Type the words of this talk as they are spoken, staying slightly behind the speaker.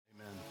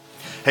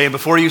Hey,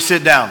 before you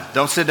sit down,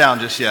 don't sit down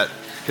just yet,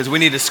 because we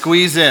need to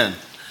squeeze in.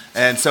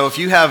 And so if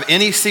you have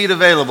any seat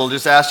available,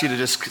 just ask you to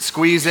just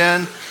squeeze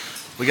in.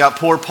 We got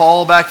poor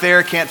Paul back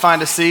there, can't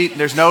find a seat.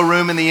 There's no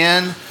room in the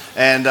inn.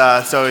 And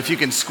so if you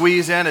can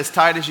squeeze in as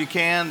tight as you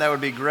can, that would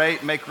be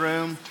great. Make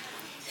room.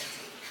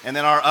 And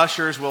then our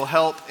ushers will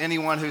help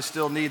anyone who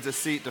still needs a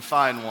seat to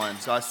find one.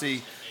 So I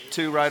see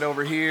 2 right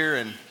over here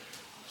and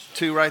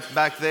 2 right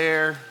back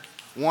there.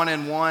 1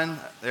 and 1.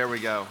 There we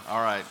go.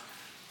 All right.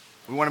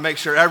 We want to make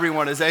sure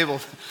everyone is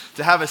able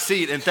to have a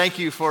seat. And thank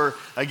you for,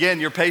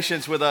 again, your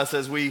patience with us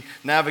as we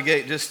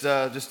navigate just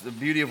the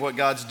beauty of what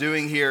God's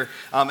doing here.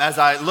 As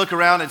I look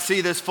around and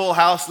see this full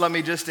house, let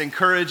me just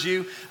encourage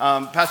you.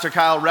 Pastor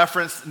Kyle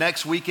referenced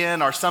next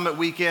weekend, our summit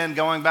weekend,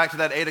 going back to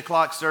that 8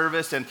 o'clock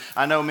service. And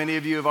I know many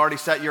of you have already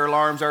set your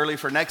alarms early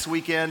for next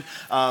weekend,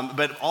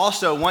 but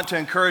also want to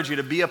encourage you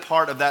to be a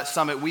part of that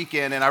summit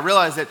weekend. And I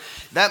realize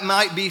that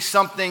might be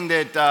something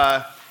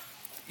that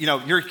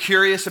you're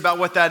curious about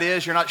what that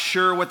is. You're not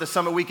sure what the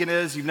summit weekend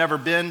is. You've never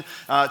been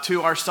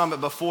to our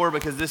summit before,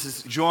 because this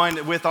is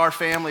joined with our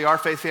family. Our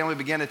faith family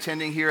began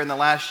attending here in the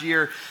last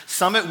year.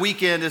 Summit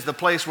weekend is the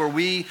place where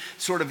we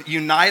sort of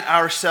unite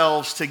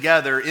ourselves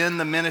together in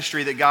the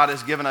ministry that God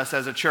has given us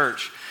as a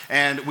church.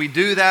 And we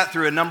do that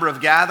through a number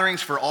of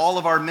gatherings for all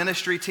of our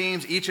ministry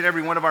teams. Each and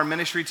every one of our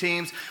ministry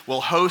teams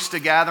will host a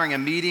gathering, a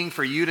meeting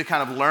for you to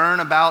kind of learn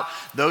about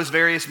those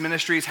various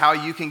ministries, how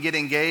you can get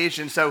engaged.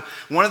 And so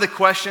one of the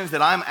questions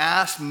that I'm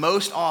asked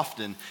most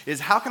often is,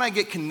 how can I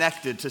get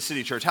connected to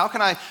City Church? How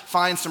can I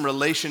find some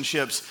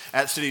relationships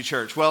at City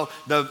Church? Well,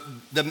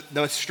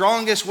 the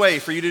strongest way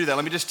for you to do that,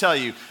 let me just tell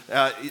you,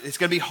 it's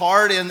going to be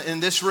hard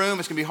in this room.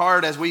 It's going to be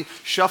hard as we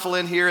shuffle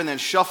in here and then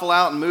shuffle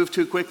out and move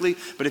too quickly.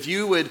 But if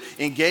you would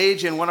engage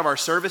in one of our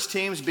service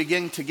teams,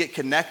 begin to get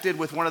connected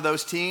with one of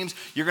those teams,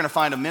 you're going to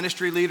find a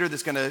ministry leader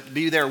that's going to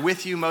be there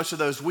with you most of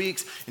those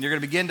weeks, and you're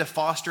going to begin to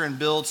foster and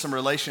build some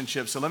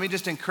relationships. So let me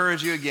just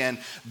encourage you again,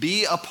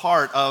 be a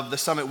part of the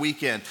Summit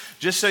Weekend.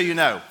 Just so you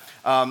know,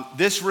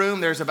 this room,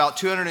 there's about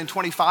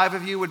 225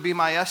 of you would be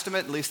my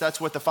estimate. At least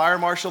that's what the fire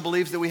marshal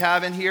believes that we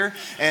have in here.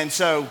 And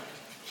so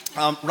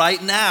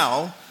right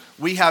now,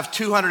 we have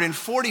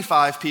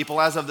 245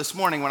 people, as of this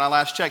morning when I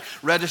last checked,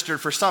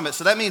 registered for Summit.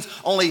 So that means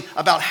only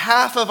about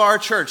half of our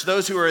church,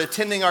 those who are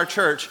attending our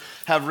church,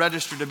 have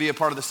registered to be a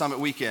part of the Summit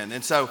Weekend.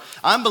 And so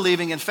I'm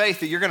believing in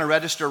faith that you're going to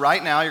register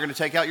right now. You're going to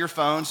take out your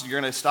phones. You're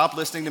going to stop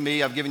listening to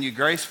me. I've given you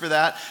grace for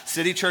that.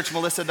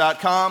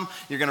 citychurchmelissa.com.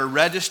 You're going to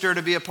register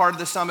to be a part of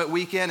the Summit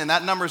Weekend, and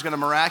that number is going to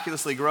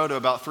miraculously grow to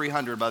about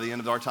 300 by the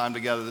end of our time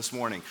together this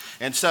morning.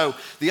 And so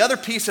the other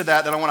piece of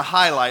that I want to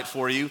highlight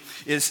for you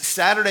is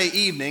Saturday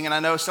evening, and I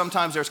know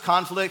sometimes there's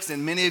conflicts,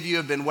 and many of you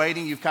have been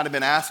waiting. You've kind of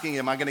been asking,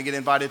 am I going to get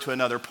invited to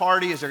another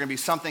party? Is there going to be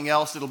something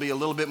else that'll be a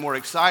little bit more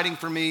exciting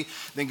for me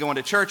than going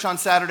to church on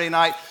Saturday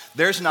night?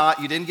 There's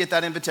not. You didn't get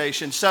that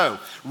invitation. So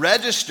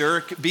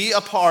register, be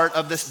a part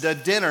of the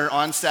dinner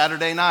on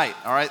Saturday night.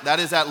 All right, that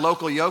is at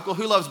Local Yokel.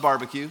 Who loves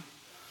barbecue?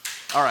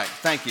 All right,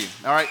 thank you.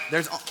 All right,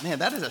 man,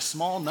 that is a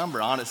small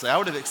number, honestly. I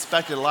would have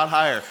expected a lot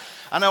higher.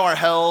 I know our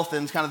health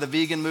and kind of the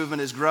vegan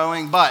movement is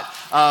growing, but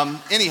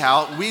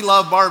anyhow, we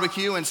love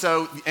barbecue, and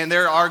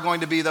there are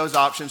going to be those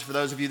options for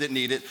those of you that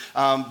need it.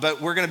 But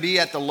we're going to be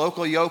at the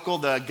Local Yokel,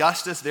 the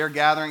Augustus, their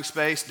gathering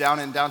space down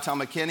in downtown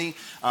McKinney.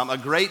 A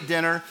great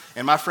dinner,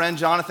 and my friend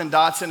Jonathan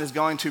Dotson is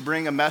going to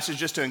bring a message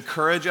just to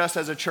encourage us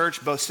as a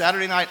church, both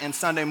Saturday night and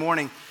Sunday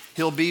morning.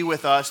 He'll be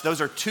with us.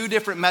 Those are 2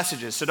 different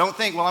messages, so don't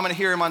think, well, I'm going to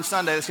hear him on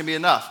Sunday. That's going to be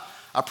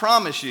enough. I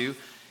promise you,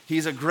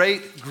 he's a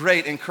great,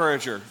 great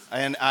encourager.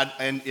 And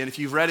if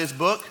you've read his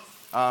book,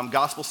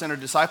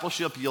 Gospel-Centered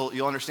Discipleship,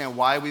 you'll understand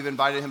why we've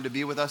invited him to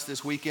be with us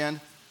this weekend.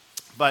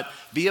 But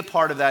be a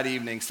part of that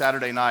evening,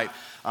 Saturday night,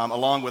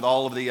 along with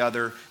all of the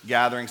other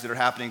gatherings that are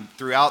happening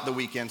throughout the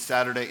weekend,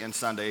 Saturday and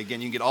Sunday.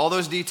 Again, you can get all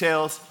those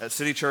details at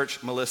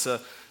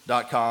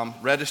citychurchmelissa.com.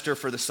 Register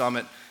for the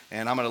summit,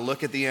 and I'm going to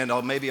look at the end.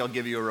 Maybe I'll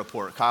give you a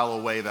report. Kyle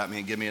will wave at me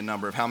and give me a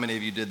number of how many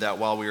of you did that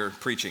while we were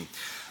preaching.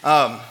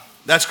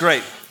 That's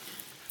great.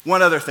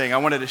 One other thing I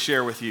wanted to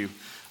share with you,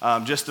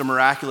 just the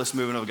miraculous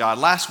movement of God.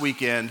 Last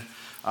weekend,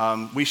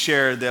 we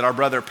shared that our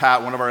brother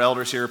Pat, one of our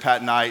elders here,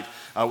 Pat Knight,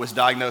 was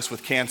diagnosed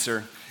with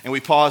cancer. And we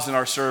paused in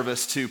our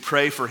service to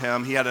pray for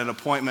him. He had an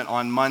appointment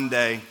on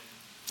Monday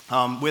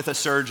with a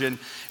surgeon,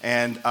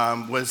 and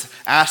was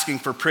asking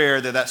for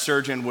prayer that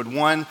surgeon would,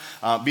 1,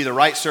 be the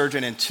right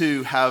surgeon, and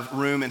 2, have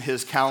room in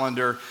his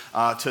calendar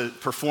to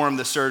perform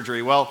the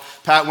surgery. Well,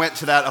 Pat went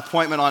to that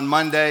appointment on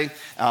Monday,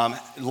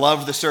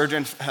 loved the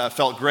surgeon,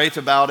 felt great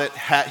about it.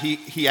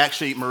 He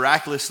actually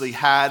miraculously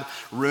had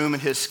room in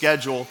his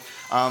schedule,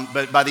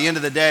 but by the end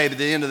of the day, by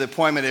the end of the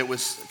appointment, it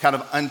was kind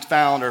of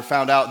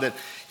found out that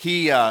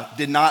he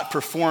did not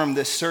perform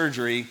this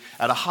surgery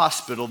at a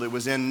hospital that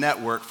was in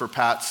network for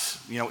Pat's,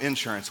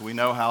 insurance. We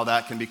know how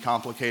that can be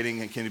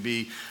complicating and can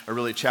be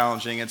really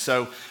challenging. And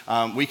so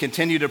we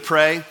continue to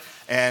pray.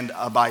 And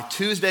by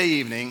Tuesday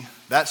evening,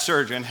 that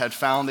surgeon had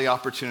found the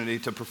opportunity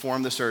to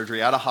perform the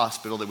surgery at a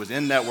hospital that was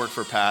in network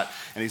for Pat.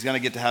 And he's going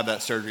to get to have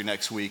that surgery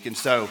next week. And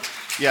so,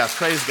 yes,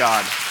 praise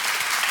God.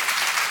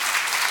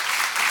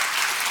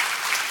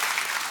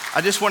 I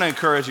just want to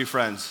encourage you,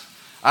 friends.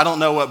 I don't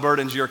know what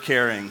burdens you're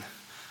carrying,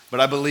 but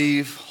I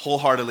believe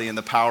wholeheartedly in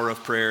the power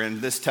of prayer, and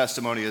this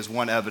testimony is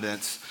one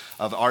evidence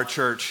of our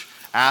church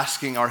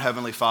asking our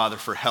Heavenly Father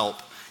for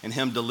help and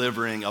Him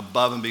delivering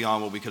above and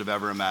beyond what we could have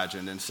ever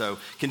imagined. And so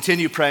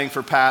continue praying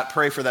for Pat.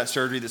 Pray for that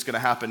surgery that's going to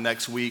happen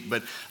next week.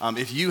 But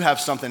if you have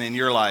something in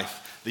your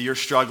life that you're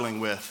struggling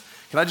with,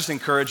 can I just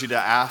encourage you to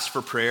ask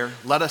for prayer?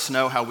 Let us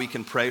know how we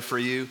can pray for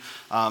you.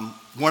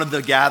 One of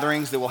the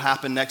gatherings that will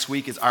happen next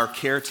week is our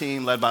care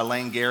team led by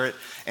Lane Garrett.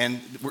 And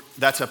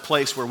that's a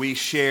place where we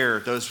share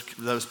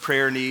those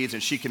prayer needs,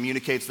 and she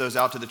communicates those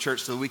out to the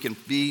church so that we can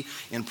be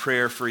in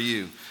prayer for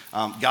you.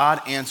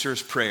 God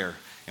answers prayer.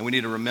 And we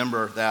need to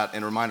remember that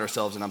and remind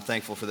ourselves, and I'm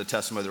thankful for the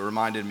testimony that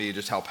reminded me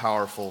just how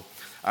powerful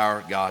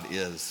our God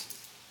is.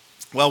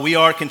 Well, we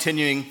are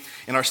continuing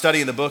in our study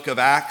in the book of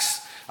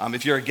Acts.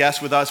 If you're a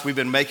guest with us, we've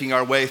been making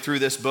our way through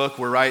this book.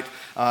 We're right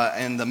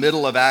in the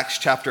middle of Acts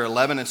chapter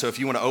 11. And so if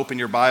you want to open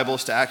your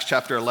Bibles to Acts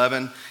chapter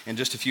 11, in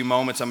just a few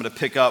moments, I'm going to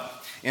pick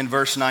up in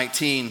verse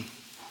 19.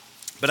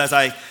 But as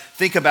I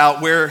think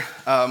about where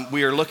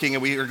we are looking,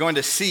 and we are going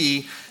to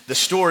see the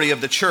story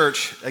of the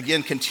church,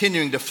 again,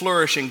 continuing to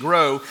flourish and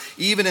grow,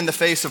 even in the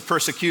face of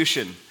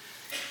persecution.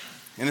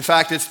 And in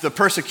fact, it's the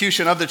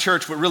persecution of the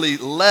church what really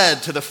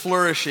led to the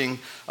flourishing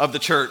of the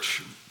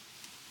church.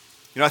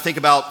 I think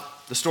about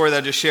the story that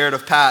I just shared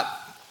of Pat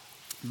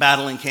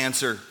battling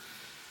cancer.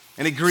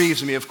 And it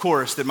grieves me, of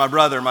course, that my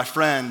brother, my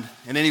friend,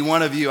 and any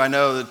one of you I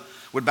know that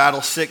would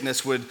battle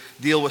sickness would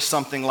deal with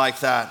something like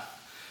that.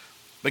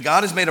 But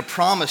God has made a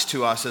promise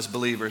to us as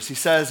believers. He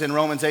says in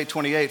Romans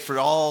 8:28, for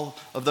all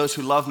of those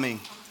who love me,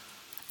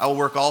 I will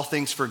work all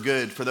things for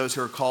good for those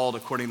who are called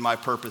according to my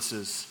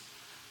purposes.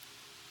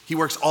 He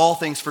works all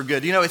things for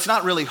good. It's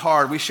not really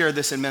hard. We shared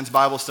this in men's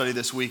Bible study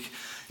this week.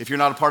 If you're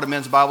not a part of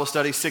men's Bible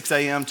study, 6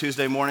 a.m.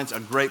 Tuesday mornings,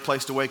 a great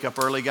place to wake up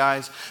early,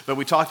 guys. But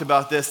we talked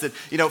about this, that,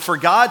 for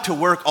God to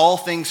work all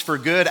things for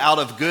good out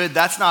of good,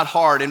 that's not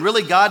hard. And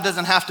really, God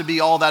doesn't have to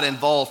be all that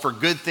involved for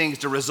good things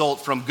to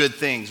result from good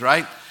things,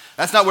 right?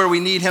 That's not where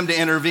we need Him to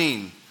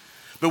intervene.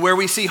 But where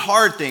we see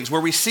hard things, where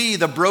we see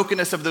the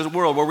brokenness of the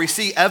world, where we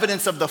see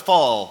evidence of the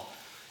fall,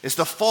 it's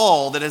the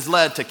fall that has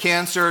led to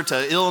cancer,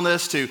 to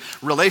illness, to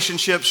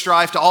relationship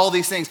strife, to all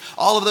these things.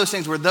 All of those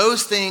things, where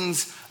those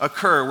things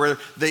occur, where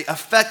the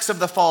effects of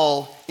the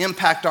fall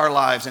impact our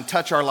lives and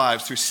touch our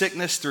lives through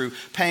sickness, through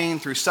pain,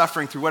 through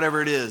suffering, through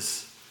whatever it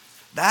is.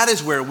 That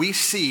is where we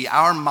see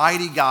our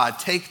mighty God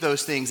take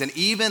those things, and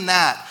even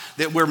that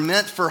we're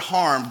meant for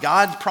harm,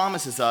 God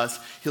promises us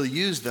He'll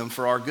use them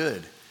for our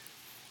good.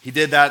 He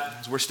did that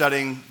as we're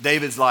studying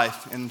David's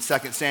life in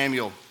 2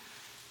 Samuel.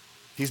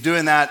 He's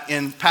doing that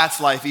in Pat's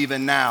life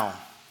even now.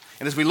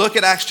 And as we look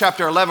at Acts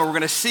chapter 11, we're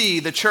going to see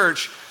the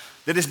church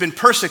that has been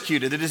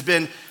persecuted, that has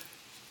been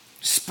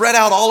spread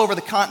out all over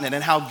the continent,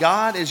 and how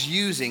God is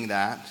using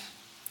that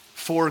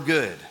for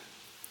good.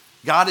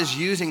 God is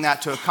using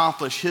that to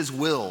accomplish His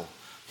will,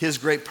 His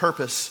great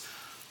purpose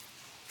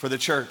for the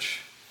church.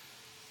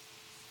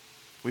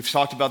 We've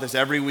talked about this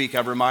every week.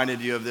 I've reminded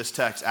you of this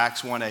text,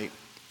 Acts 1:8.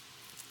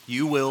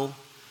 You will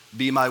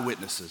be my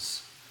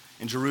witnesses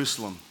in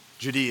Jerusalem,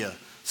 Judea,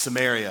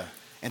 Samaria,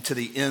 and to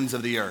the ends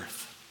of the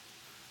earth.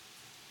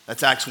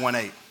 That's Acts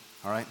 1:8,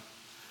 all right?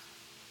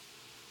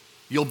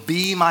 You'll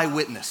be my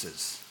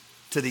witnesses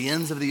to the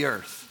ends of the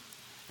earth.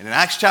 And in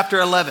Acts chapter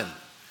 11,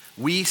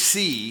 we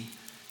see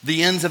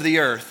the ends of the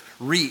earth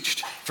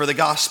reached for the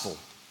gospel.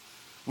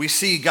 We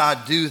see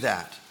God do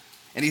that.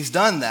 And He's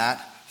done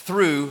that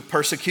through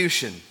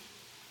persecution.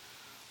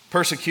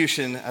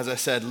 Persecution, as I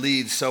said,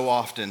 leads so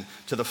often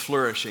to the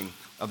flourishing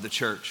of the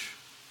church.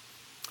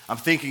 I'm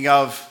thinking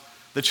of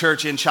the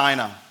church in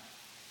China,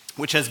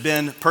 which has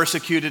been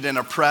persecuted and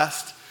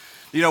oppressed.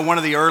 One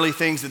of the early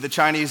things that the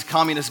Chinese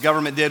Communist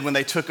government did when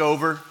they took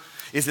over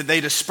is that they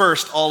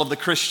dispersed all of the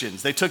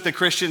Christians. They took the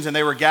Christians and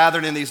they were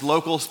gathered in these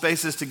local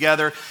spaces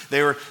together.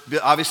 They were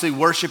obviously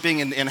worshiping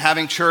and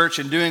having church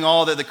and doing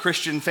all that the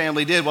Christian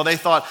family did. Well,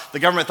 the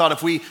government thought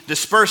if we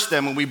disperse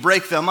them and we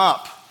break them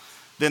up,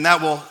 then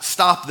that will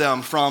stop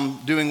them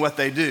from doing what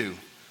they do.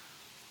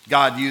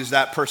 God used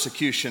that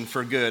persecution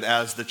for good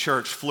as the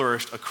church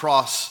flourished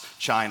across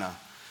China.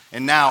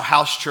 And now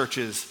house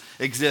churches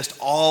exist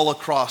all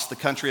across the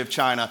country of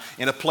China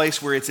in a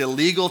place where it's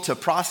illegal to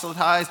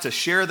proselytize, to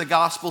share the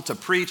gospel, to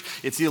preach.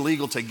 It's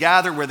illegal to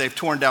gather, where they've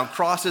torn down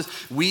crosses.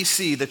 We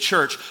see the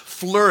church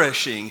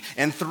flourishing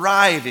and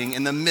thriving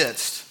in the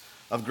midst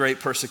of great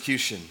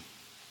persecution.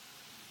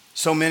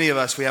 So many of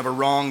us, we have a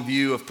wrong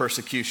view of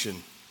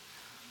persecution.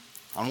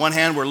 On one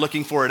hand, we're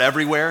looking for it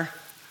everywhere.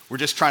 We're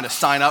just trying to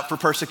sign up for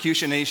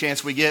persecution any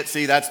chance we get.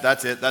 See,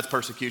 that's it. That's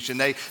persecution.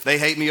 They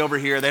hate me over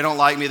here. They don't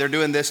like me. They're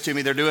doing this to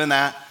me. They're doing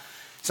that.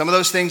 Some of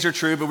those things are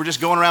true, but we're just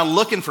going around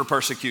looking for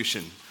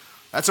persecution.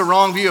 That's a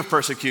wrong view of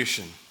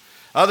persecution.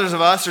 Others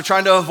of us are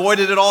trying to avoid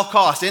it at all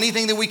costs.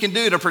 Anything that we can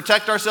do to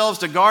protect ourselves,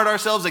 to guard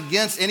ourselves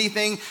against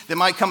anything that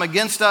might come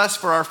against us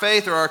for our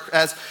faith or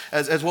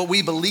as what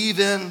we believe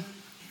in.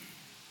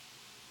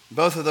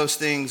 Both of those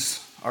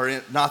things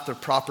are not the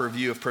proper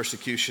view of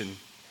persecution.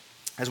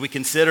 As we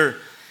consider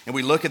and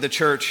we look at the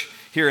church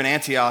here in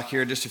Antioch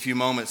here in just a few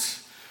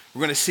moments, we're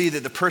going to see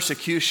that the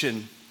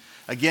persecution,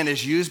 again,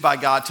 is used by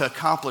God to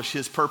accomplish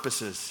his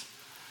purposes.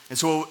 And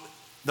so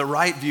the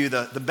right view,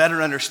 the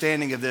better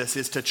understanding of this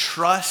is to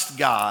trust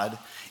God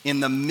in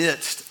the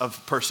midst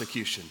of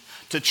persecution,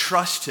 to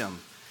trust him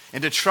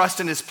and to trust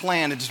in his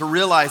plan and to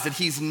realize that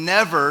he's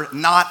never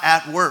not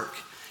at work.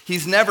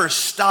 He's never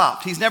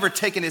stopped. He's never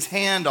taken his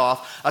hand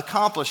off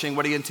accomplishing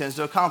what he intends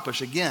to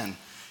accomplish. Again,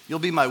 you'll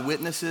be my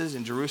witnesses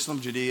in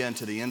Jerusalem, Judea, and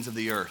to the ends of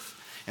the earth.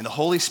 And the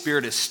Holy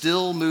Spirit is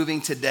still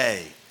moving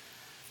today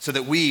so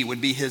that we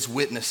would be his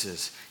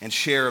witnesses and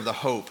share of the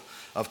hope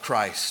of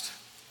Christ.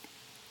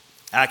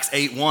 Acts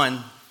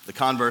 8:1, the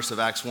converse of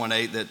Acts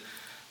 1:8 that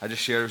I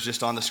just shared was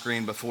just on the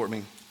screen before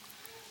me,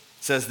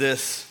 says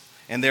this,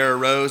 "And there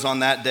arose on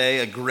that day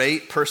a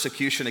great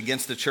persecution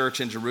against the church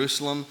in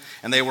Jerusalem,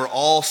 and they were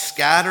all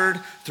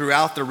scattered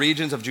throughout the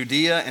regions of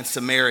Judea and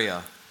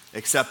Samaria,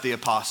 except the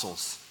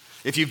apostles."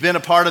 If you've been a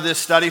part of this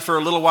study for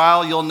a little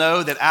while, you'll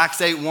know that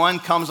Acts 8:1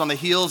 comes on the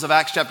heels of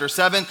Acts chapter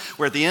 7,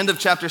 where at the end of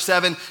chapter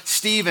 7,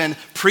 Stephen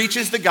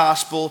preaches the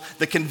gospel,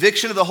 the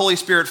conviction of the Holy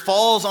Spirit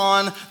falls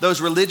on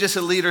those religious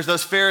leaders,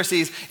 those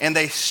Pharisees, and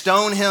they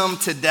stone him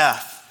to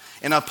death.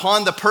 And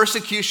upon the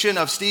persecution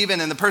of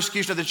Stephen and the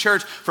persecution of the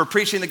church for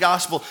preaching the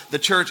gospel, the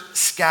church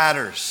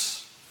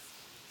scatters.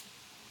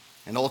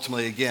 And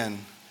ultimately,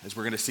 again, as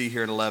we're going to see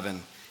here in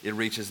 11, it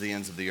reaches the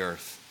ends of the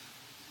earth.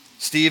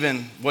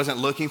 Stephen wasn't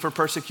looking for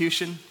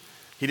persecution.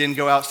 He didn't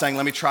go out saying,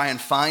 let me try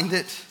and find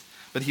it.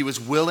 But he was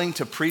willing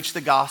to preach the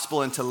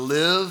gospel and to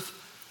live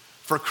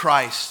for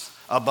Christ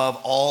above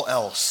all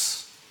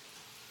else.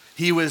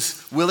 He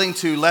was willing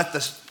to let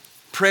the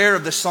prayer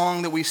of the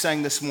song that we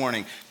sang this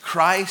morning,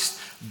 Christ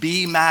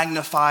be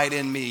magnified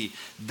in me.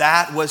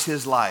 That was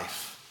his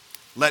life.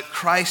 Let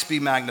Christ be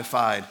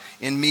magnified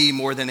in me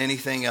more than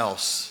anything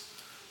else.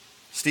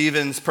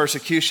 Stephen's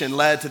persecution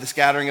led to the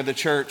scattering of the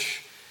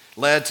church,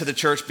 led to the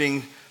church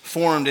being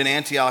formed in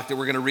Antioch that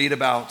we're going to read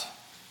about.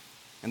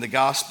 And the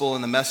gospel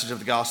and the message of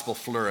the gospel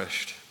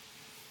flourished.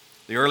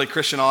 The early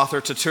Christian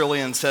author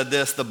Tertullian said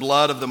this, the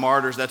blood of the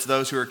martyrs, that's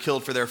those who are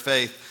killed for their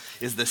faith,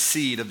 is the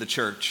seed of the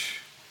church.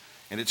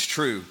 And it's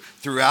true.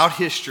 Throughout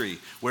history,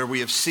 where we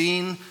have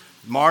seen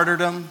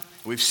martyrdom,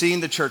 we've seen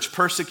the church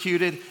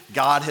persecuted,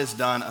 God has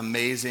done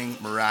amazing,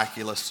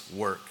 miraculous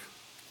work.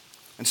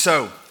 And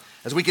so,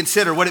 as we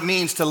consider what it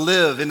means to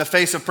live in the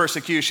face of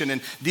persecution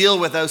and deal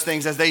with those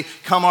things as they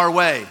come our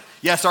way,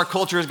 yes, our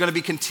culture is going to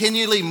be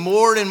continually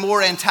more and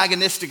more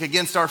antagonistic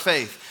against our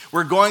faith.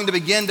 We're going to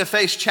begin to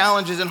face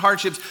challenges and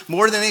hardships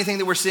more than anything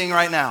that we're seeing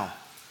right now.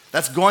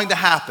 That's going to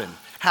happen.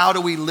 How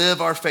do we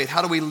live our faith?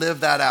 How do we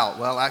live that out?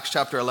 Well, Acts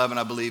chapter 11,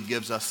 I believe,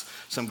 gives us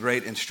some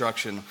great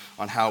instruction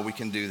on how we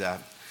can do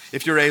that.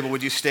 If you're able,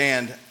 would you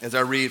stand as I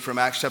read from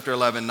Acts chapter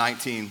 11,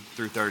 19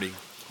 through 30.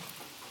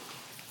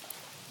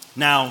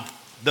 Now,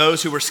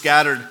 those who were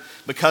scattered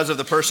because of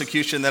the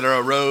persecution that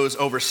arose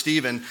over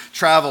Stephen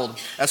traveled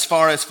as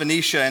far as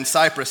Phoenicia and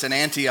Cyprus and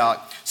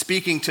Antioch,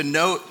 speaking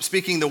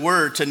the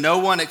word to no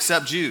one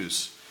except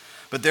Jews.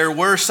 But there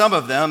were some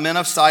of them, men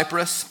of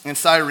Cyprus and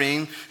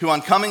Cyrene, who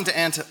on coming to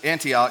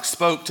Antioch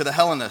spoke to the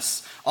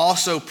Hellenists,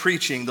 also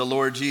preaching the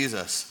Lord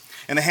Jesus.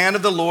 And the hand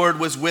of the Lord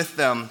was with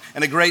them,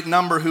 and a great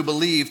number who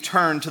believed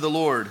turned to the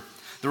Lord.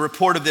 The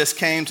report of this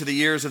came to the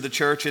ears of the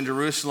church in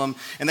Jerusalem,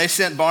 and they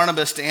sent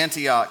Barnabas to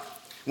Antioch.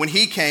 When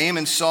he came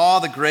and saw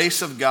the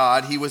grace of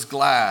God, he was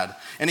glad,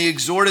 and he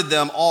exhorted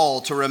them all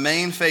to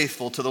remain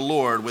faithful to the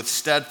Lord with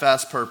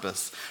steadfast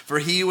purpose. For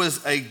he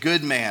was a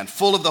good man,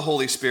 full of the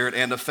Holy Spirit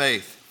and of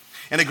faith.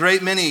 And a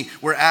great many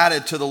were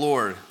added to the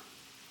Lord.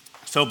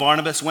 So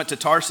Barnabas went to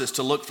Tarsus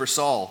to look for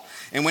Saul,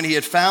 and when he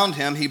had found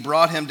him, he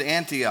brought him to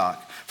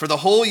Antioch. For the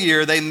whole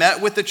year they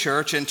met with the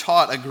church and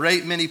taught a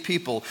great many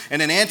people,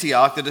 and in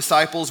Antioch the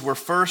disciples were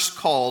first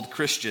called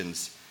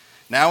Christians.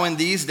 Now in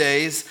these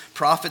days,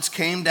 prophets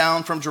came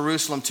down from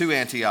Jerusalem to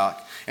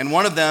Antioch, and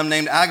one of them,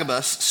 named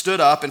Agabus, stood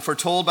up and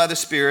foretold by the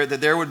Spirit that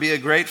there would be a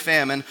great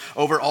famine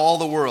over all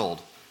the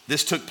world.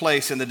 This took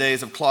place in the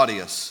days of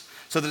Claudius.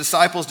 So the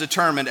disciples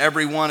determined,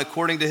 every one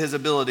according to his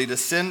ability, to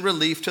send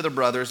relief to the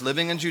brothers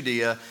living in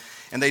Judea,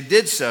 and they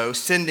did so,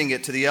 sending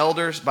it to the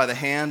elders by the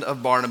hand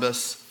of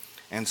Barnabas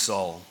and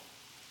Saul.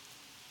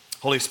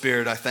 Holy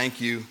Spirit, I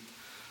thank you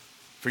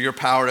for your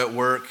power at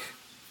work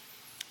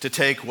to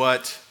take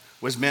what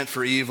was meant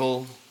for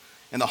evil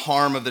and the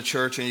harm of the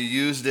church, and you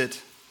used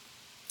it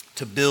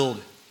to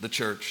build the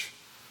church.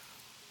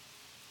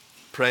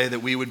 Pray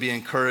that we would be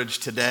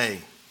encouraged today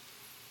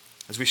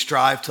as we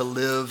strive to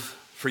live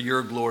for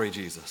your glory,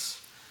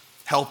 Jesus.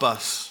 Help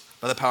us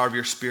by the power of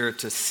your Spirit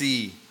to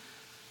see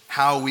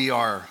how we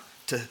are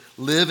to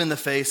live in the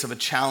face of a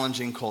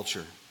challenging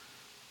culture,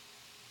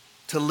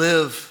 to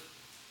live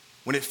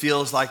when it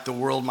feels like the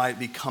world might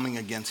be coming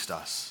against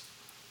us.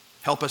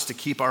 Help us to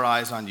keep our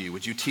eyes on you.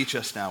 Would you teach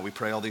us now? We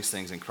pray all these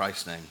things in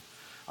Christ's name.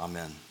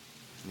 Amen.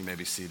 You may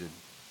be seated.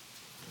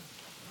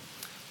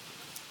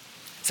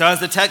 So as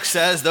the text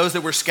says, those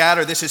that were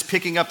scattered, this is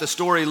picking up the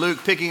story, Luke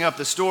picking up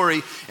the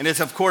story, and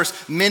it's of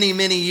course many,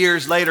 many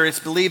years later.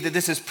 It's believed that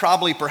this is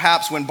probably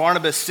perhaps when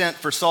Barnabas sent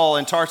for Saul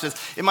in Tarsus.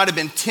 It might have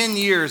been 10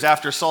 years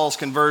after Saul's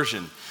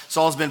conversion.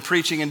 Saul's been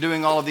preaching and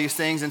doing all of these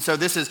things, and so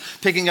this is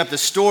picking up the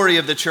story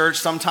of the church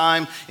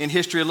sometime in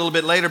history a little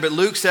bit later. But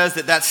Luke says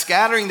that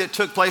scattering that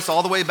took place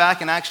all the way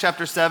back in Acts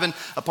chapter 7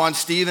 upon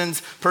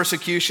Stephen's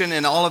persecution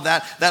and all of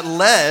that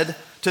led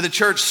to the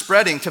church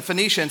spreading to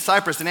Phoenicia and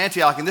Cyprus and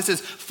Antioch. And this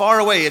is far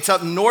away. It's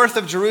up north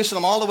of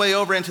Jerusalem all the way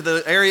over into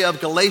the area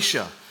of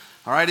Galatia.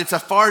 All right, it's a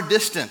far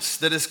distance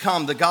that has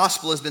come. The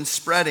gospel has been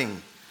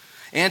spreading.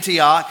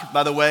 Antioch,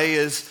 by the way,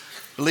 is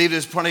believed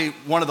is probably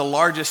one of the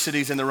largest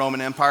cities in the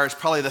Roman Empire. It's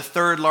probably the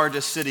third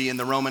largest city in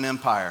the Roman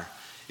Empire.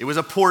 It was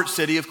a port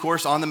city, of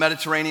course, on the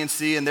Mediterranean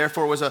Sea, and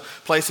therefore was a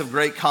place of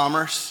great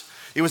commerce.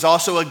 It was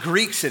also a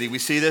Greek city. We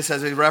see this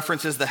as it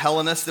references the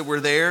Hellenists that were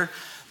there.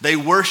 They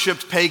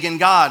worshiped pagan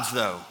gods,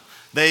 though.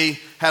 They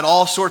had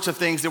all sorts of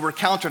things that were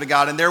counter to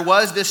God. And there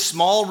was this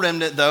small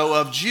remnant, though,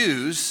 of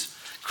Jews,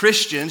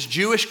 Christians,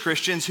 Jewish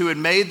Christians, who had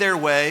made their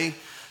way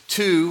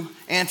to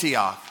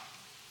Antioch.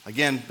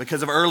 Again,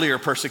 because of earlier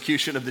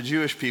persecution of the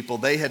Jewish people,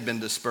 they had been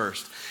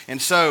dispersed.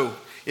 And so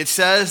it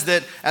says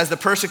that as the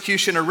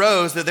persecution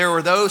arose, that there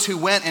were those who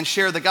went and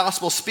shared the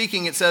gospel,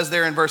 speaking, it says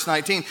there in verse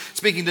 19,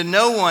 speaking to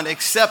no one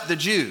except the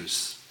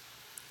Jews.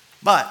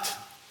 But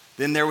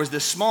then there was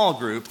this small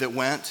group that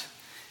went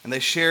and they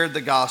shared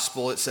the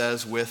gospel, it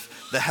says,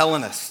 with the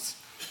Hellenists.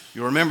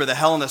 You remember the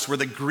Hellenists were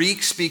the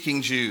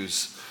Greek-speaking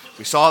Jews.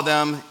 We saw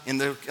them in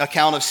the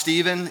account of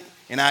Stephen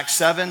in Acts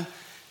 7.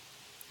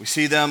 We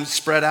see them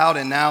spread out,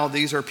 and now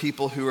these are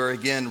people who are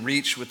again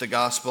reached with the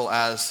gospel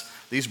as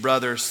these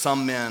brothers,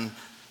 some men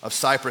of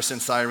Cyprus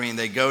and Cyrene.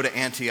 They go to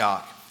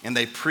Antioch and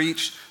they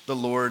preach the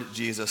Lord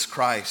Jesus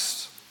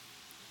Christ.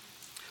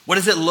 What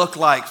does it look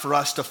like for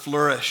us to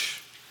flourish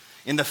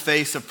in the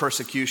face of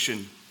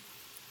persecution?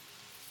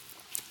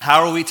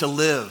 How are we to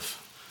live?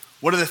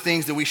 What are the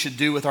things that we should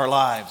do with our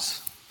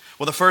lives?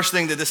 Well, the first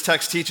thing that this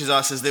text teaches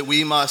us is that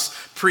we must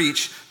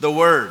preach the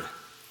word.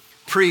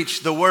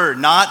 Preach the word,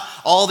 not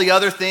all the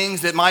other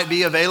things that might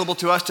be available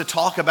to us to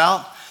talk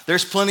about.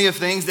 There's plenty of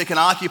things that can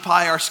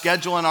occupy our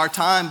schedule and our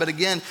time. But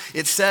again,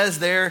 it says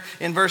there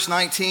in verse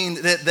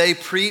 19 that they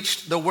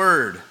preached the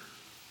word.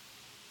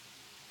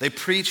 They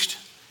preached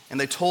and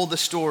they told the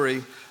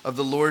story of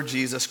the Lord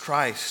Jesus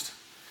Christ.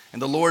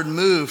 And the Lord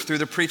moved through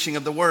the preaching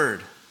of the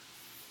word.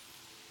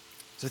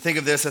 So think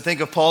of this. I think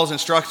of Paul's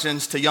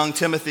instructions to young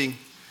Timothy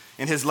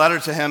in his letter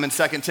to him in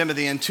 2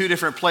 Timothy. In two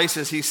different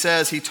places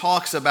he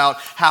talks about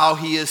how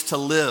he is to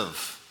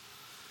live.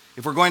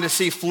 If we're going to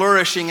see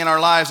flourishing in our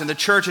lives and the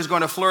church is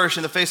going to flourish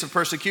in the face of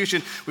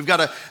persecution, we've got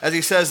to, as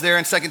he says there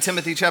in 2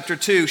 Timothy chapter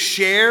 2,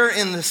 share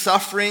in the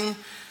suffering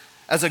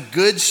as a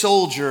good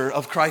soldier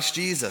of Christ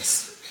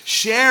Jesus.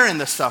 Share in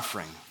the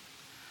suffering.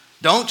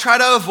 Don't try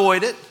to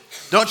avoid it.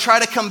 Don't try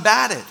to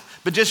combat it.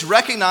 But just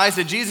recognize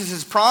that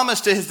Jesus'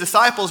 promise to his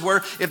disciples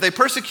were, if they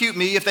persecute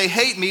me, if they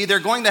hate me, they're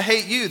going to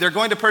hate you. They're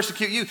going to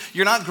persecute you.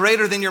 You're not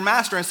greater than your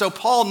master. And so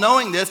Paul,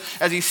 knowing this,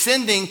 as he's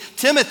sending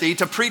Timothy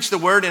to preach the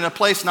word in a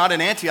place not in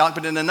Antioch,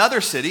 but in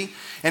another city,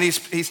 and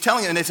he's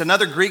telling him, and it's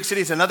another Greek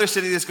city, it's another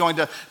city that's going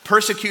to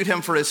persecute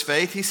him for his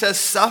faith. He says,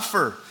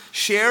 suffer,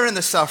 share in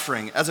the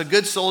suffering as a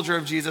good soldier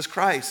of Jesus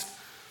Christ.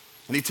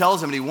 And he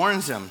tells him and he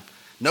warns him,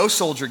 no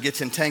soldier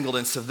gets entangled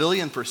in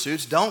civilian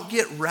pursuits. Don't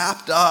get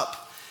wrapped up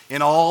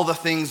in all the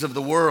things of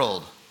the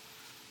world.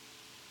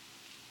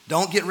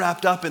 Don't get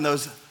wrapped up in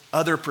those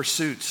other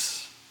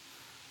pursuits,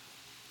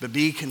 but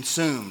be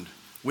consumed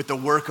with the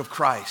work of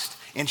Christ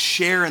and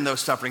share in those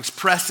sufferings.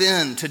 Press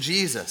in to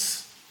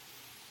Jesus.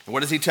 And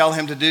what does he tell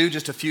him to do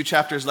just a few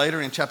chapters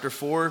later in chapter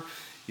 4?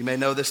 You may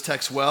know this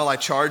text well. I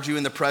charge you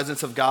in the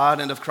presence of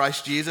God and of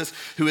Christ Jesus,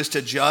 who is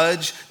to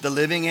judge the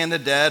living and the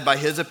dead by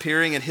his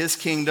appearing in his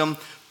kingdom.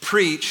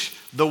 Preach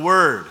the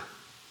word.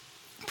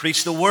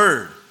 Preach the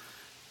word.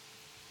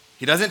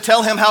 He doesn't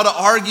tell him how to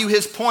argue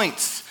his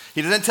points.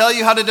 He doesn't tell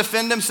you how to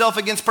defend himself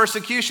against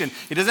persecution.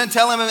 He doesn't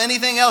tell him of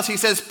anything else. He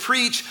says,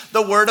 preach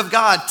the word of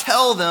God.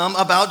 Tell them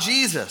about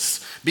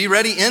Jesus. Be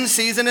ready in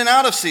season and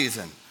out of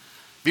season.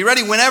 Be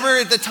ready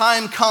whenever the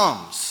time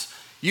comes.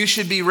 You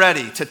should be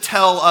ready to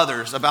tell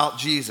others about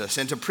Jesus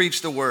and to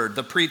preach the word,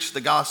 to preach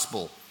the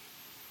gospel.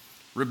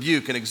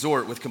 Rebuke and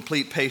exhort with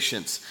complete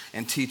patience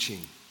and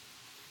teaching.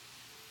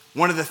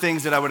 One of the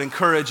things that I would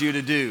encourage you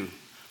to do,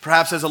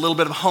 perhaps as a little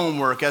bit of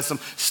homework, as some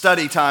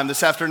study time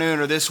this afternoon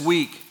or this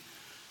week,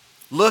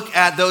 look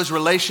at those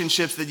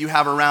relationships that you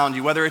have around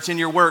you, whether it's in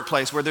your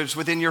workplace, whether it's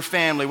within your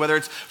family, whether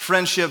it's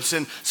friendships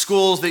and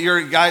schools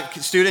that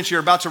students,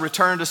 you're about to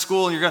return to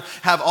school and you're going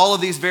to have all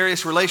of these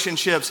various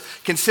relationships.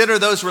 Consider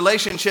those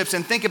relationships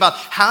and think about,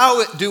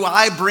 how do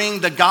I bring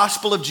the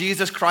gospel of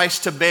Jesus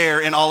Christ to bear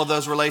in all of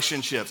those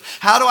relationships?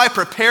 How do I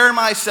prepare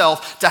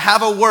myself to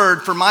have a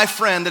word for my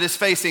friend that is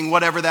facing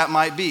whatever that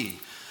might be?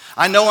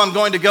 I know I'm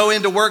going to go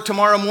into work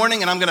tomorrow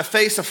morning and I'm going to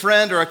face a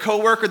friend or a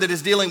coworker that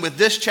is dealing with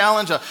this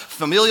challenge, a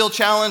familial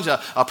challenge,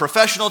 a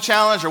professional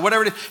challenge, or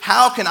whatever it is.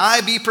 How can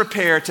I be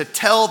prepared to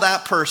tell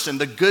that person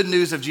the good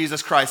news of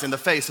Jesus Christ in the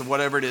face of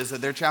whatever it is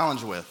that they're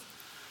challenged with?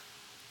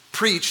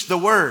 Preach the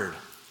word.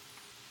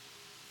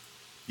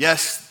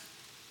 Yes,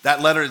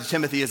 that letter to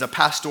Timothy is a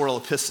pastoral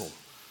epistle.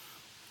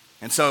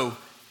 And so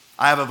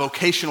I have a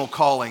vocational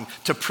calling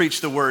to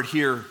preach the word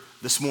here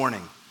this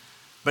morning.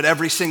 But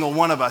every single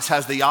one of us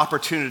has the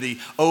opportunity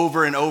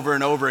over and over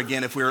and over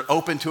again, if we're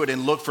open to it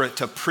and look for it,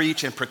 to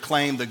preach and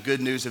proclaim the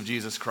good news of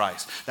Jesus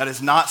Christ. That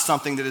is not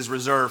something that is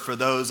reserved for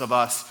those of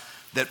us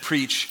that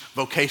preach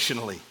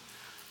vocationally.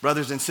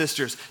 Brothers and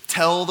sisters,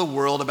 tell the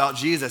world about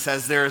Jesus.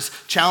 As there's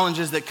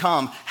challenges that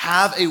come,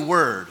 have a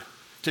word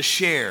to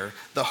share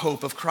the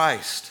hope of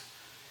Christ.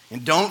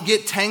 And don't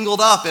get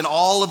tangled up in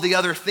all of the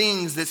other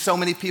things that so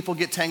many people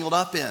get tangled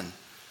up in.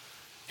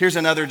 Here's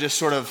another just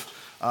sort of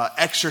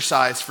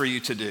exercise for you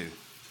to do.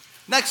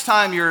 Next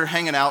time you're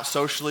hanging out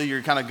socially,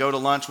 you kind of go to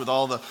lunch with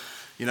all the,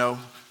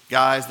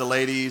 guys, the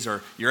ladies,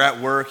 or you're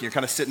at work, you're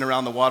kind of sitting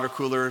around the water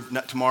cooler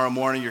tomorrow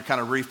morning, you're kind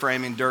of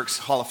reframing Dirk's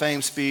Hall of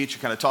Fame speech,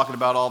 you're kind of talking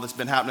about all that's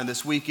been happening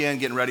this weekend,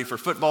 getting ready for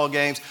football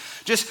games.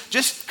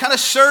 Just kind of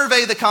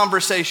survey the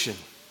conversation.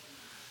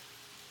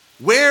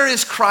 Where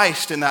is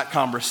Christ in that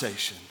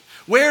conversation?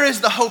 Where is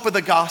the hope of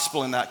the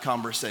gospel in that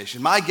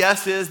conversation? My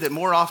guess is that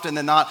more often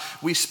than not,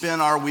 we spin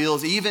our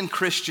wheels, even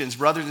Christians,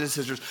 brothers and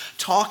sisters,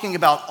 talking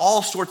about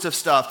all sorts of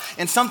stuff.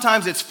 And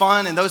sometimes it's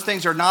fun, and those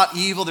things are not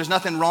evil. There's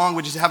nothing wrong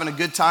with just having a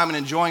good time and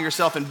enjoying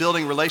yourself and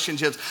building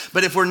relationships.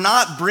 But if we're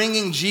not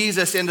bringing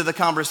Jesus into the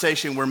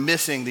conversation, we're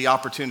missing the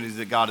opportunities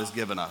that God has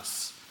given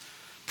us.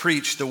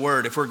 Preach the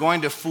word. If we're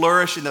going to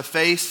flourish in the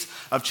face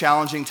of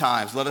challenging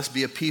times, let us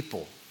be a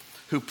people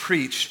who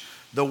preach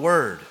the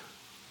word.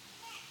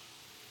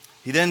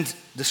 Luke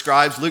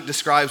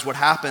describes what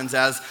happens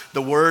as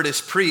the word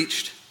is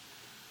preached.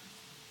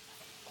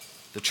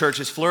 The church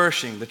is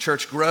flourishing, the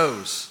church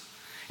grows.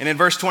 And in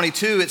verse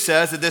 22, it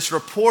says that this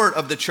report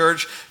of the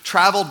church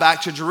traveled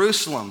back to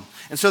Jerusalem.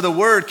 And so the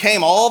word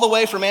came all the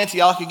way from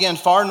Antioch, again,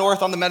 far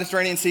north on the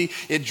Mediterranean Sea.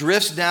 It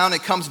drifts down,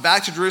 it comes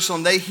back to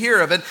Jerusalem. They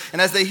hear of it,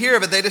 and as they hear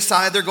of it, they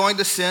decide they're going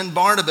to send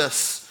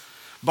Barnabas.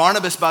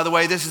 Barnabas, by the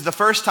way, this is the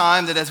first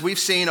time that, as we've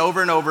seen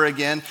over and over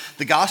again,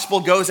 the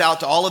gospel goes out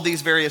to all of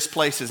these various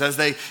places. As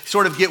they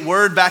sort of get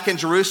word back in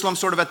Jerusalem,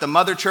 sort of at the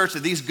mother church, that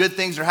these good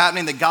things are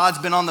happening, that God's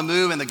been on the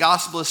move and the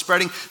gospel is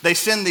spreading, they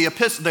send the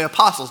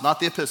apostles,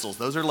 not the epistles,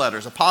 those are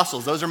letters.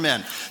 Apostles, those are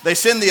men. They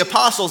send the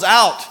apostles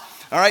out,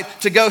 all right,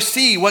 to go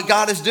see what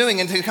God is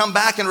doing and to come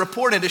back and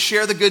report and to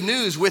share the good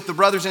news with the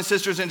brothers and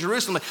sisters in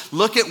Jerusalem.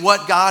 Look at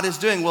what God is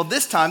doing. Well,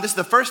 this is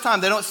the first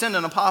time they don't send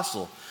an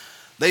apostle.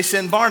 They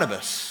send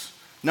Barnabas,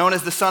 known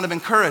as the son of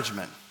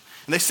encouragement.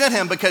 And they sent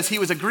him because he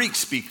was a Greek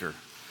speaker.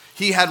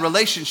 He had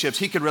relationships.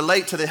 He could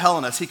relate to the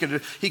Hellenists. He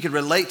could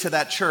relate to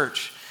that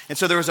church. And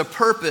so there was a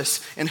purpose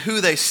in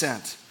who they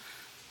sent.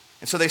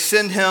 And so they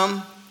send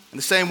him in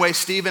the same way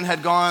Stephen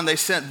had gone. They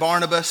sent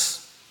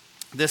Barnabas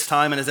this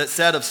time. And as it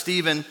said of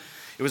Stephen,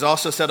 it was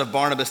also said of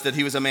Barnabas that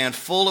he was a man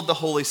full of the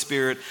Holy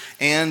Spirit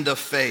and of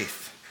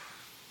faith.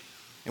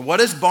 And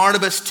what does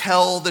Barnabas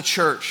tell the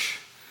church?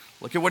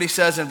 Look at what he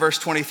says in verse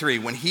 23.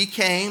 When he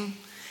came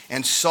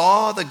and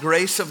saw the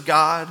grace of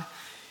God,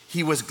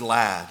 he was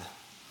glad.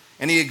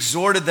 And he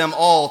exhorted them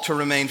all to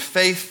remain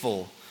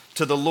faithful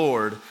to the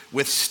Lord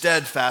with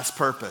steadfast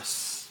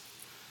purpose.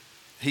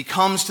 He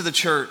comes to the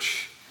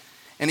church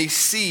and he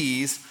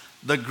sees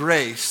the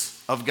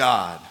grace of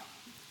God.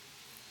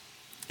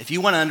 If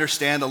you want to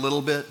understand a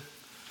little bit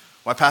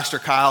why Pastor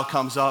Kyle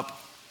comes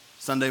up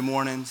Sunday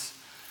mornings,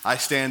 I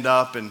stand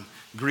up and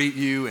greet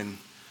you and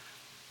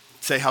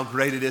say how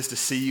great it is to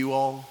see you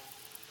all.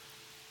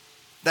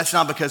 That's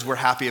not because we're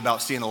happy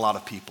about seeing a lot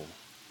of people.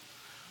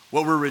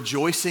 What we're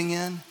rejoicing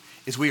in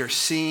is we are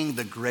seeing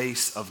the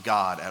grace of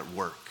God at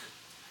work.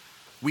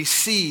 We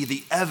see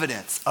the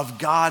evidence of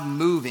God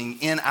moving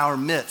in our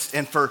midst.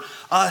 And for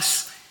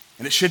us,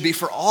 and it should be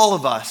for all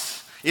of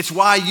us, it's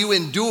why you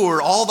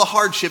endure all the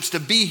hardships to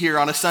be here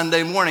on a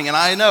Sunday morning. And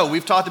I know,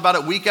 we've talked about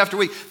it week after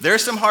week.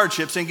 There's some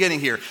hardships in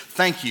getting here.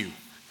 Thank you.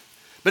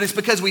 But it's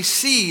because we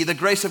see the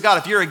grace of God.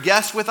 If you're a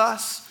guest with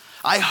us,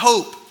 I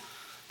hope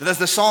that as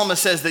the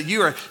psalmist says, that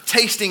you are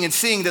tasting and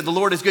seeing that the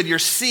Lord is good. You're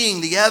seeing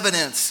the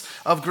evidence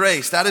of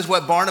grace. That is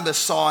what Barnabas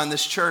saw in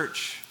this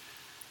church.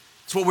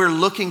 It's what we're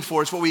looking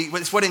for.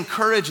 It's what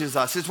encourages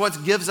us. It's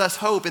what gives us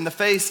hope. In the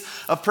face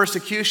of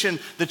persecution,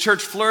 the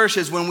church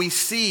flourishes when we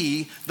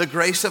see the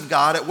grace of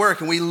God at work,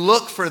 and we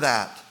look for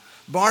that.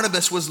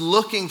 Barnabas was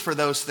looking for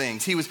those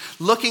things. He was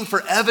looking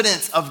for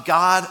evidence of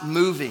God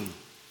moving.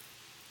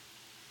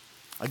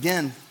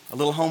 Again, a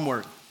little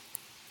homework.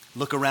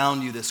 Look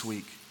around you this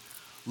week.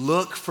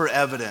 Look for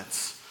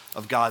evidence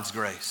of God's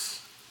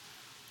grace.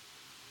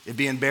 It'd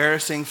be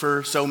embarrassing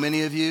for so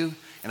many of you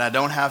and I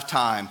don't have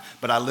time,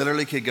 but I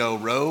literally could go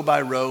row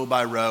by row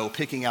by row,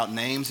 picking out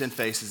names and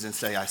faces and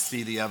say, I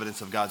see the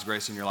evidence of God's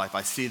grace in your life.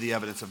 I see the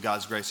evidence of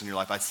God's grace in your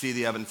life. I see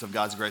the evidence of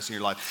God's grace in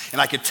your life.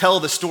 And I could tell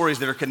the stories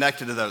that are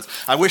connected to those.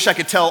 I wish I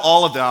could tell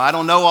all of them. I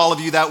don't know all of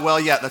you that well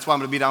yet. That's why I'm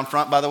going to be down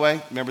front, by the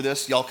way. Remember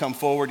this? Y'all come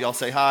forward. Y'all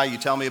say hi. You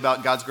tell me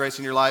about God's grace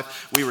in your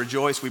life. We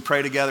rejoice. We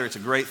pray together. It's a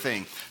great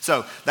thing.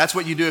 So that's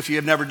what you do if you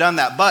have never done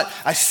that. But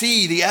I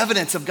see the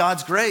evidence of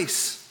God's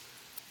grace.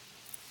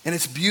 And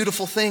it's a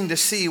beautiful thing to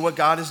see what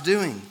God is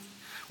doing.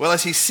 Well,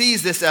 as he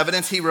sees this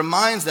evidence, he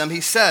reminds them,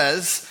 he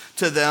says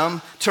to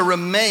them to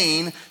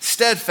remain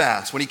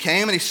steadfast. When he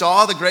came and he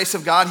saw the grace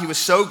of God, he was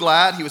so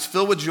glad, he was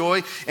filled with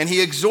joy, and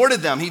he exhorted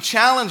them, he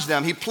challenged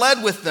them, he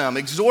pled with them.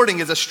 Exhorting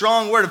is a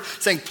strong word of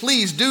saying,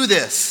 please do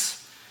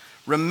this.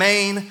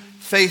 Remain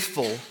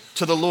faithful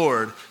to the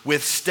Lord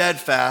with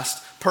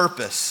steadfast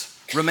purpose.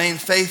 Remain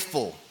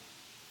faithful.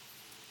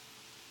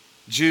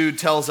 Jude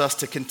tells us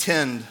to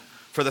contend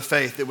for the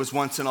faith that was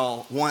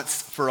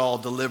once for all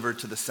delivered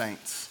to the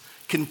saints.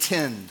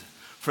 Contend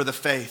for the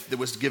faith that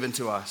was given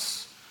to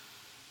us.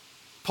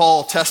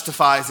 Paul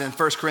testifies in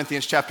 1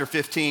 Corinthians chapter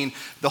 15.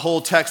 The whole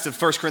text of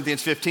 1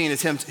 Corinthians 15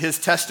 is his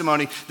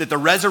testimony that the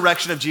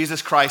resurrection of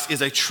Jesus Christ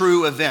is a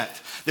true event.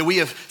 That we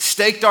have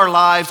staked our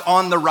lives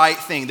on the right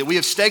thing. That we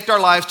have staked our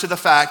lives to the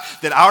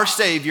fact that our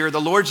Savior, the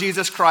Lord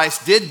Jesus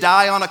Christ, did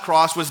die on a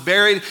cross, was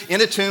buried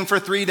in a tomb for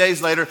 3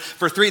 days,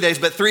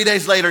 but 3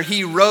 days later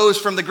he rose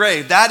from the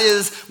grave. That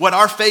is what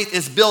our faith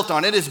is built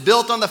on. It is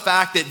built on the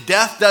fact that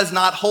death does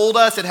not hold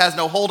us. It has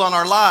no hold on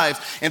our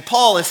lives. And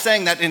Paul is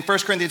saying that in 1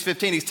 Corinthians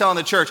 15. He's telling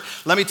the church,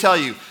 let me tell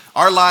you,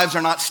 our lives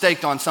are not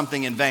staked on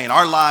something in vain.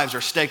 Our lives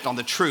are staked on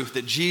the truth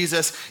that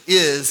Jesus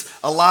is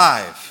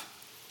alive.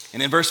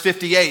 And in verse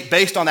 58,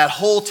 based on that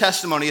whole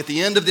testimony at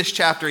the end of this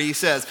chapter, he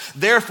says,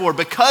 therefore,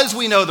 because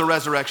we know the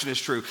resurrection is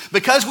true,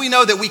 because we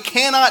know that we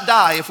cannot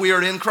die if we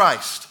are in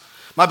Christ,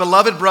 my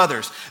beloved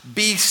brothers,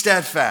 be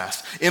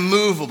steadfast,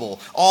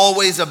 immovable,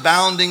 always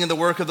abounding in the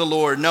work of the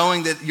Lord,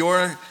 knowing that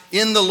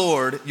in the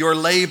Lord, your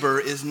labor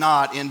is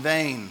not in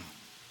vain.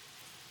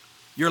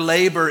 Your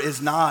labor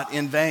is not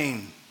in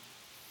vain.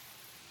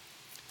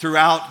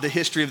 Throughout the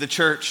history of the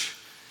church,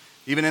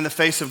 even in the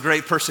face of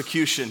great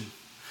persecution,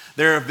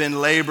 there have been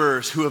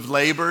laborers who have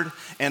labored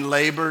and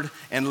labored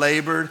and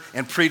labored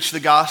and preached the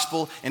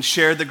gospel and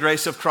shared the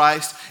grace of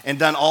Christ and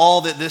done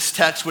all that this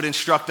text would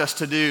instruct us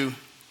to do.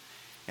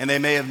 And they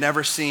may have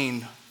never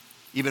seen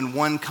even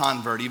one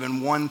convert,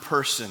 even one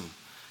person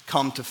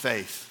come to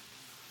faith.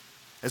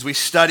 As we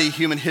study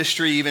human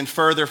history even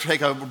further,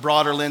 take a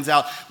broader lens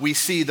out, we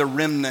see the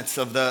remnants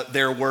of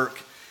their work.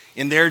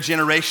 In their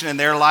generation, in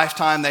their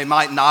lifetime, they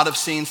might not have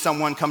seen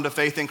someone come to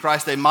faith in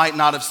Christ. They might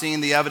not have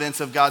seen the evidence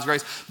of God's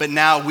grace. But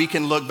now we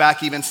can look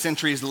back even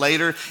centuries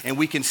later and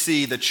we can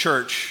see the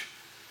church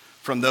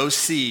from those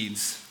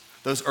seeds,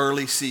 those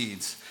early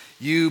seeds.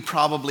 You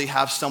probably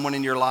have someone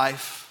in your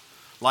life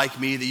like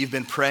me that you've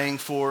been praying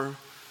for.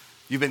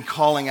 You've been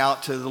calling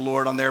out to the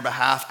Lord on their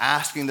behalf,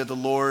 asking that the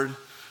Lord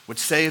would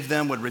save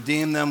them, would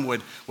redeem them,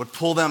 would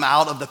pull them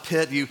out of the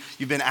pit.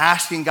 You've been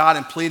asking God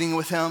and pleading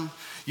with him.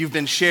 You've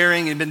been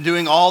sharing and been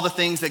doing all the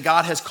things that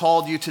God has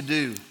called you to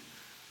do.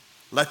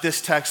 Let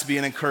this text be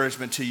an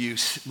encouragement to you.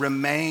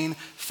 Remain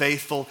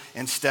faithful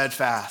and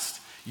steadfast.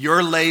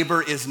 Your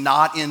labor is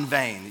not in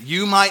vain.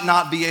 You might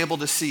not be able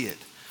to see it.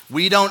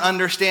 We don't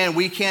understand.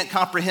 We can't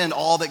comprehend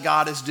all that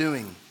God is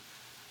doing.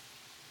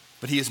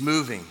 But he is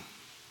moving.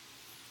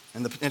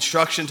 And the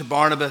instruction to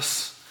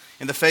Barnabas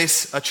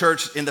a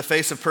church in the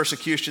face of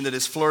persecution that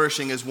is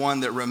flourishing is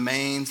one that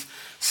remains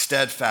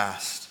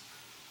steadfast.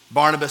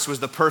 Barnabas was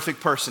the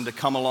perfect person to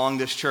come along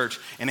this church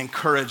and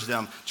encourage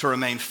them to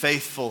remain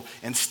faithful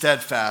and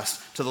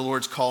steadfast to the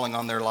Lord's calling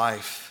on their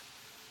life.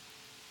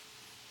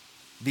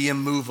 Be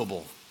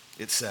immovable,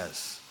 it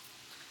says,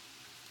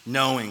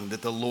 knowing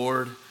that the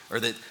Lord,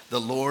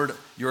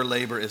 your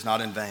labor is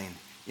not in vain.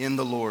 In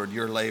the Lord,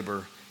 your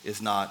labor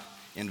is not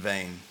in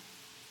vain.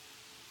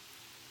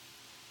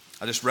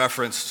 I just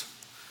referenced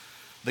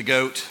the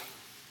GOAT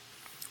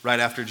right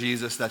after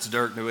Jesus. That's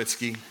Dirk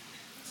Nowitzki.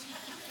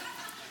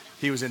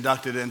 He was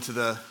inducted into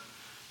the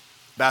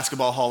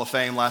Basketball Hall of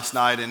Fame last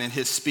night, and in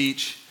his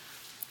speech,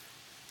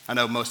 I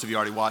know most of you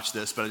already watched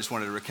this, but I just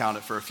wanted to recount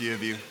it for a few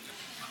of you.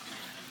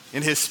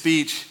 In his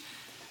speech,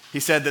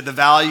 he said that the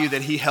value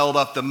that he held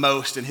up the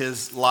most in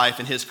his life,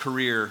 in his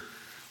career,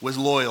 was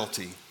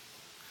loyalty.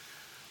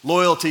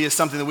 Loyalty is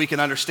something that we can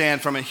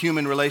understand from a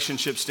human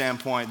relationship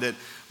standpoint, that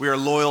we are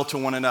loyal to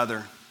one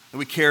another, that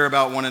we care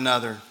about one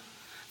another.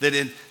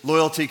 That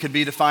loyalty could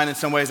be defined in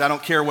some ways. I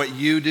don't care what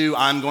you do,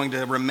 I'm going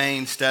to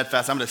remain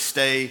steadfast. I'm going to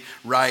stay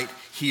right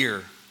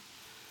here.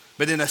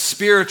 But in a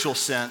spiritual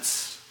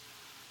sense,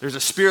 there's a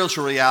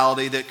spiritual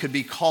reality that could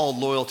be called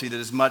loyalty that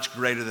is much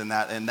greater than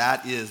that, and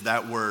that is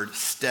that word,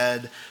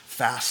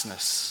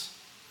 steadfastness.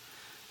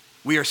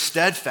 We are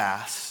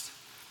steadfast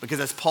because,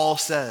 as Paul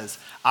says,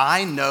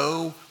 I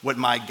know what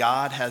my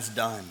God has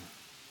done.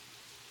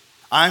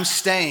 I'm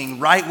staying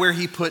right where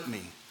he put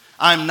me.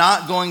 I'm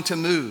not going to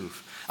move.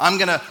 I'm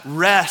going to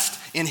rest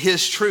in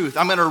his truth.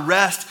 I'm going to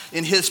rest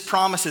in his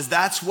promises.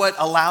 That's what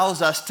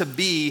allows us to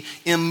be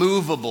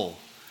immovable,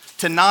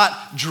 to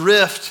not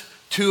drift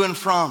to and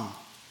from,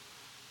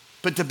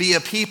 but to be a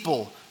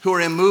people who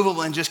are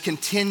immovable and just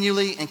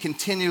continually and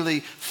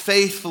continually,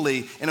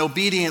 faithfully and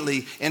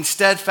obediently and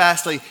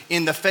steadfastly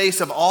in the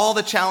face of all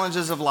the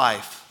challenges of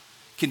life,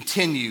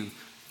 continue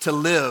to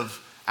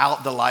live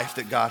out the life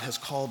that God has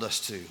called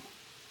us to.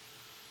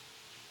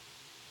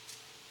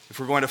 If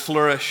we're going to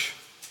flourish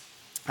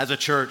as a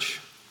church,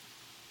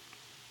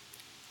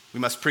 we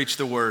must preach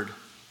the word.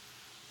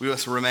 We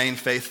must remain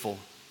faithful.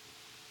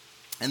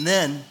 And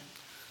then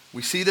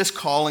we see this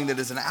calling that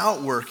is an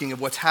outworking of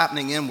what's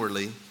happening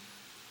inwardly,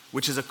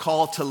 which is a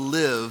call to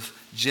live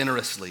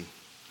generously.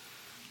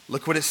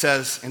 Look what it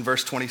says in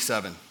verse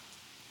 27.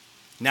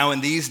 Now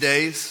in these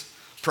days,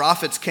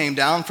 prophets came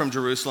down from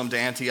Jerusalem to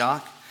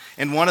Antioch,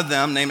 and one of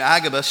them, named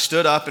Agabus,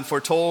 stood up and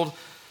foretold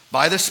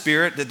by the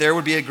Spirit that there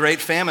would be a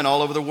great famine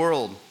all over the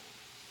world.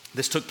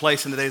 This took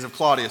place in the days of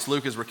Claudius.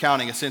 Luke is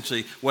recounting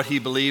essentially what he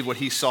believed, what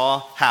he saw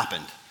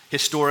happened.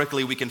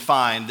 Historically, we can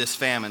find this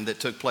famine that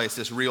took place,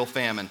 this real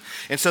famine.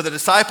 And so the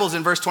disciples,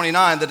 in verse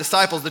 29,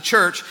 the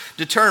church,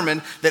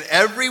 determined that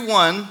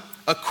everyone,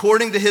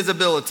 according to his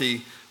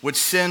ability, would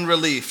send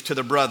relief to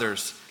the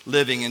brothers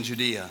living in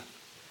Judea.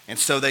 And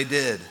so they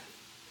did.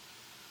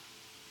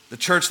 The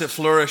church that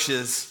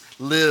flourishes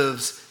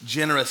lives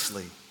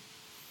generously.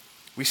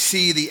 We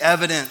see the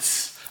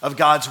evidence of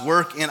God's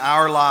work in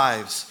our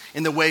lives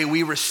in the way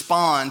we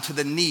respond to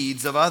the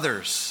needs of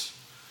others.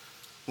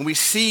 When we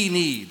see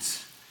needs,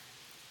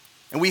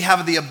 and we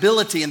have the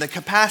ability and the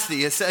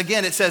capacity. It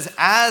says,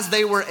 as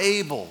they were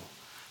able,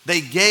 they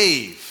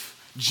gave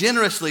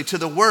generously to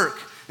the work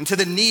and to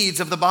the needs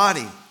of the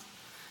body.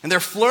 And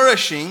they're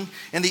flourishing,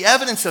 and the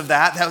evidence of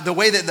that, the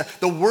way that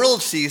the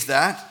world sees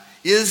that,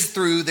 is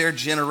through their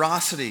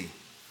generosity.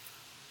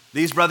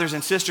 These brothers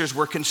and sisters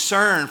were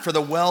concerned for the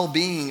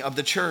well-being of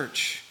the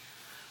church.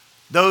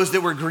 Those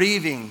that were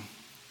grieving,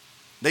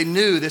 they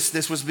knew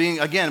this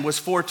was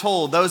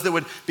foretold. Those that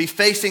would be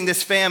facing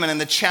this famine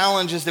and the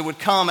challenges that would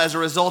come as a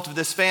result of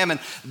this famine,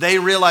 they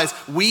realized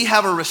we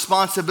have a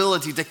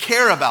responsibility to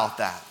care about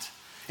that.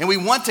 And we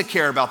want to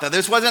care about that.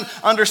 This wasn't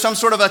under some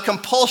sort of a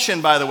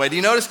compulsion, by the way. Do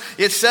you notice?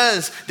 It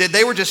says that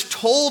they were just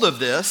told of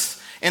this,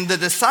 and the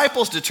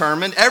disciples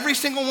determined, every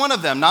single one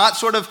of them, not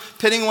sort of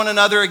pitting one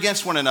another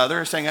against one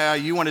another, saying, oh,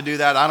 you want to do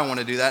that, I don't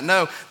want to do that.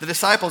 No, the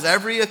disciples,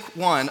 every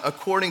one,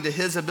 according to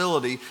his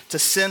ability to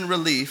send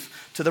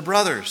relief to the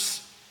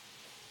brothers.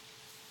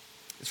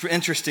 It's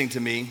interesting to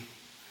me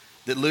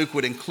that Luke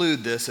would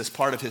include this as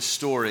part of his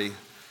story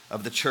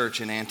of the church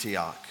in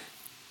Antioch.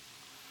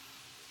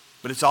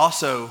 But it's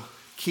also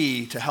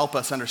key to help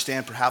us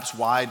understand perhaps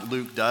why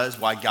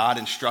God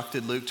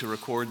instructed Luke to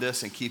record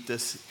this and keep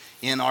this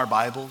in our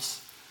Bibles.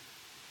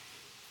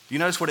 Do you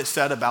notice what it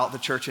said about the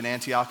church in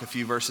Antioch a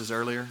few verses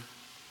earlier?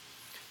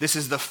 This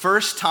is the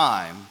first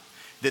time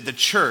that the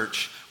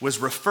church was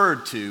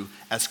referred to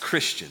as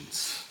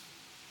Christians.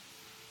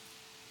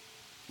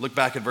 Look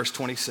back at verse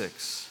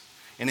 26.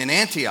 And in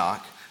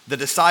Antioch, the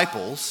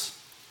disciples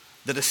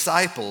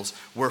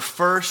were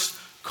first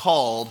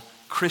called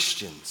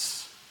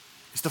Christians.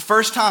 It's the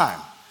first time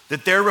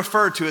that they're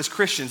referred to as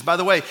Christians. By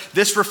the way,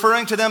 this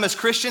referring to them as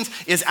Christians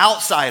is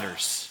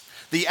outsiders.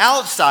 The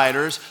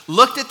outsiders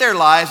looked at their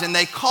lives and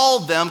they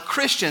called them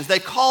Christians. They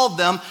called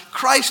them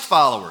Christ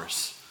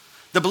followers.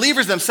 The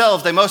believers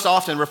themselves, they most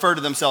often refer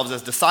to themselves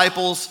as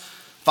disciples,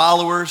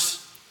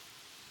 followers,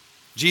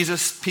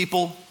 Jesus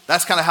people.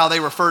 That's kind of how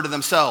they refer to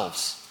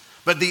themselves.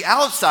 But the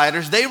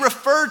outsiders, they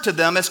referred to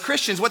them as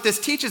Christians. What this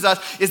teaches us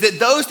is that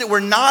those that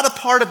were not a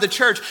part of the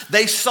church,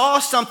 they saw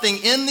something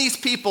in these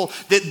people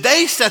that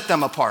they set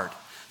them apart.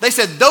 They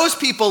said those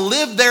people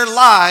lived their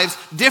lives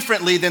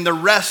differently than the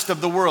rest of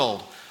the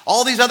world.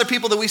 All these other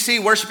people that we see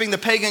worshiping the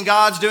pagan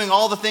gods, doing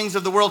all the things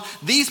of the world,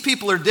 these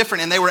people are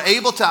different, and they were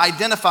able to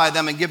identify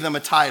them and give them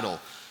a title.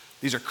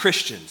 These are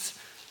Christians.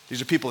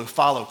 These are people who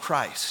follow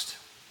Christ.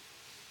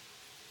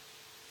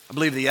 I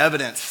believe the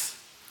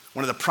evidence,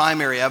 one of the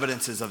primary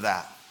evidences of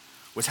that,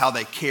 was how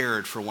they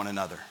cared for one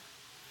another,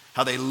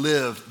 how they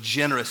lived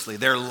generously.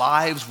 Their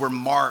lives were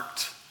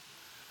marked.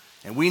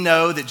 And we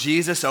know that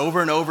Jesus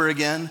over and over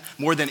again,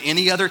 more than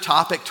any other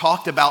topic,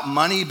 talked about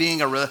money being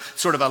a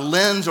sort of a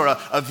lens or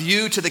a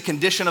view to the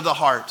condition of the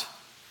heart.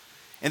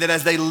 And that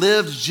as they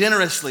lived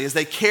generously, as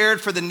they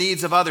cared for the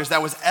needs of others,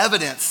 that was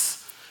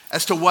evidence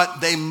as to what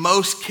they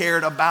most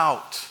cared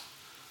about.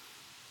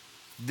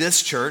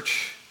 This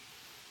church,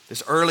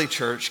 this early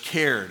church,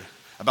 cared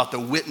about the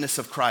witness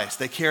of Christ.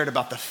 They cared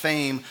about the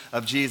fame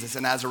of Jesus.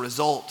 And as a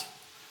result,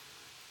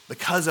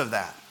 because of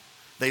that,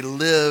 they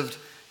lived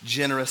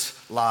generous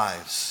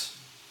lives.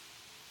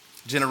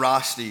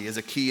 Generosity is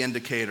a key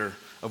indicator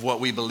of what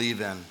we believe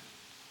in.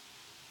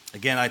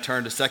 Again, I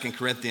turn to 2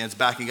 Corinthians,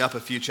 backing up a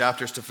few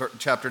chapters to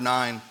chapter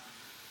 9.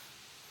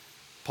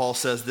 Paul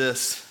says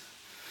this: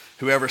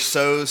 whoever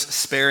sows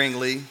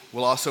sparingly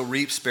will also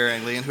reap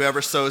sparingly, and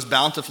whoever sows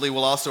bountifully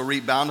will also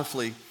reap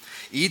bountifully.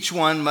 Each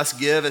one must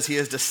give as he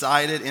has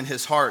decided in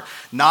his heart,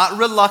 not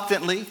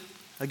reluctantly.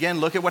 Again,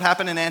 look at what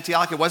happened in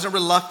Antioch. It wasn't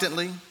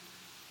reluctantly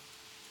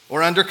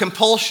or under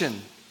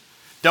compulsion.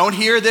 Don't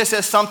hear this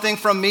as something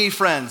from me,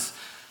 friends.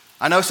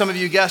 I know some of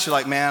you guessed, you're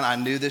like, man, I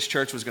knew this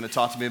church was going to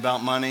talk to me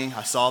about money.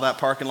 I saw that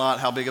parking lot,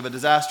 how big of a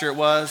disaster it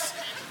was.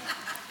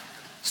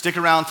 Stick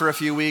around for a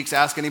few weeks.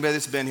 Ask anybody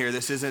that's been here.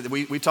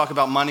 We talk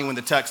about money when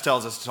the text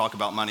tells us to talk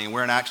about money. And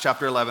we're in Acts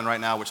chapter 11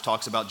 right now, which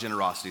talks about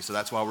generosity. So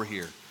that's why we're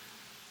here.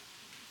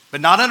 But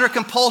not under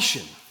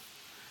compulsion.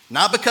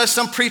 Not because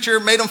some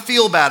preacher made them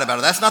feel bad about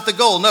it. That's not the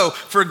goal. No,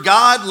 for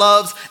God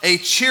loves a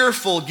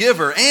cheerful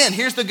giver. And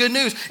here's the good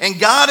news. And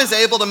God is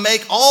able to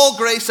make all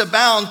grace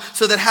abound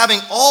so that having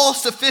all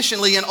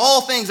sufficiently in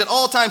all things at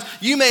all times,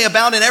 you may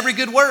abound in every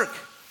good work.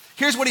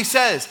 Here's what he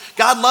says.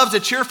 God loves a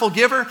cheerful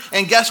giver.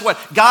 And guess what?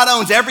 God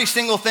owns every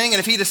single thing. And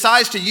if he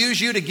decides to use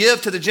you to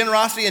give to the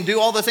generosity and do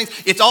all those things,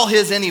 it's all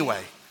his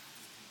anyway.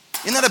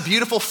 Isn't that a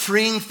beautiful,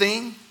 freeing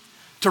thing?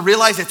 To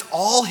realize it's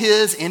all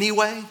his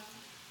anyway?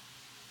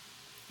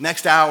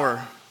 Next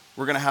hour,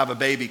 we're going to have a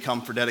baby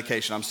come for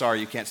dedication. I'm sorry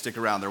you can't stick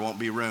around. There won't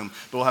be room.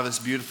 But we'll have this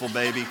beautiful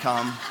baby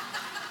come.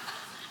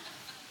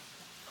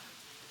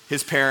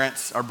 His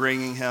parents are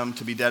bringing him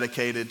to be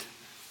dedicated.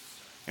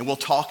 And we'll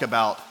talk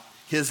about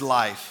his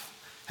life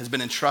has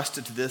been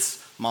entrusted to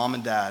this mom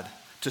and dad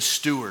to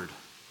steward,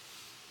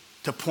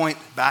 to point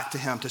back to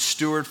him, to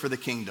steward for the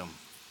kingdom.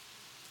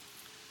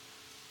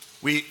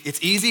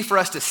 It's easy for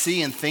us to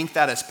see and think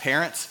that as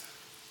parents.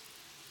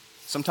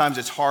 Sometimes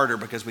it's harder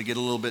because we get a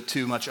little bit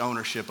too much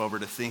ownership over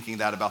to thinking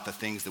that about the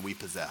things that we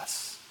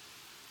possess.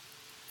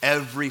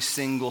 Every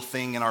single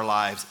thing in our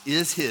lives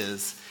is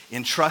his,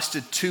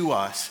 entrusted to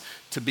us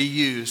to be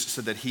used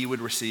so that he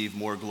would receive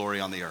more glory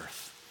on the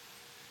earth.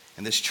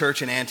 And this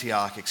church in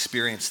Antioch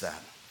experienced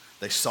that.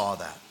 They saw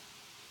that.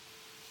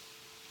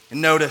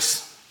 And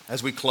notice,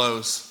 as we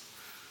close,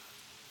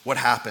 what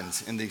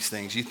happens in these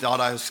things. You thought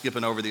I was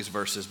skipping over these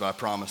verses, but I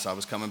promise I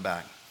was coming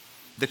back.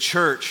 The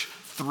church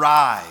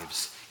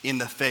thrives in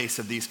the face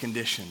of these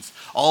conditions.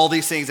 All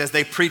these things, as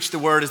they preach the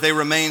word, as they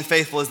remain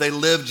faithful, as they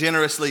live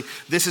generously,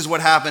 this is what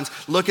happens.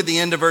 Look at the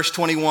end of verse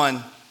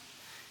 21.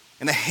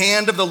 And the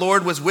hand of the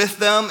Lord was with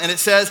them, and it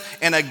says,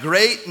 and a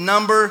great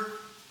number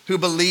who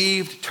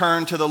believed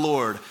turned to the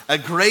Lord. A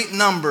great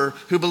number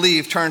who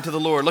believed turned to the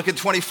Lord. Look at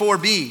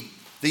 24b,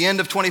 the end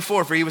of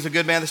 24, for he was a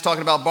good man. That's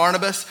talking about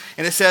Barnabas.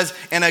 And it says,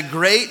 and a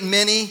great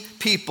many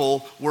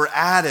people were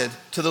added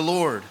to the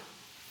Lord.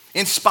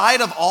 In spite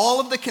of all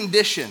of the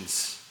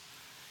conditions,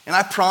 and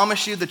I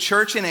promise you, the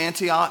church in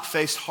Antioch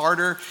faced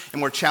harder and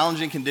more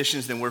challenging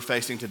conditions than we're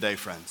facing today,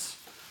 friends.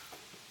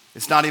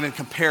 It's not even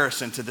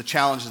comparison to the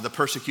challenges, the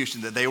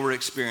persecution that they were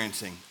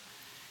experiencing.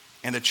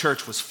 And the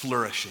church was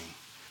flourishing.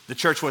 The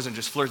church wasn't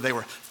just flourishing, they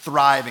were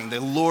thriving. The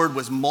Lord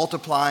was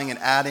multiplying and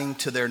adding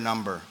to their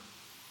number.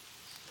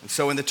 And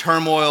so in the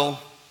turmoil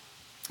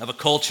of a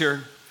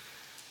culture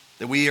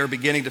that we are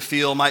beginning to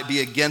feel might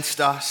be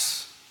against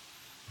us,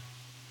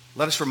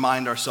 let us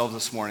remind ourselves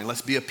this morning,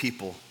 let's be a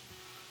people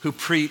who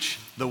preach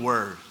the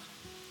word,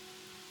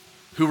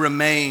 who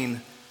remain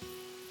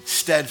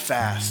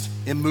steadfast,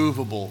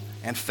 immovable,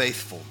 and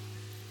faithful,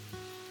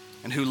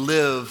 and who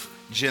live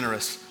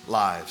generous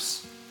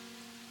lives.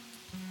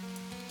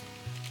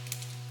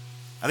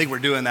 I think we're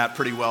doing that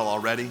pretty well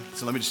already.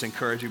 So let me just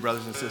encourage you,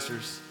 brothers and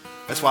sisters.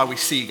 That's why we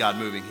see God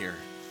moving here.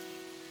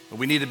 But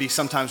we need to be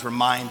sometimes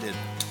reminded.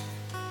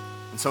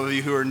 And some of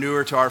you who are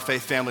newer to our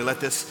faith family, let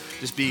this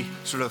just be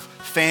sort of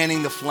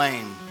fanning the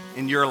flame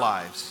in your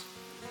lives,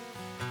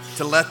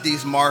 to let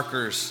these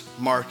markers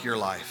mark your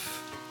life.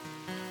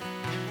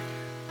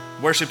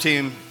 Worship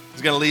team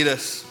is going to lead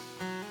us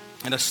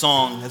in a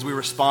song as we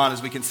respond,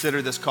 as we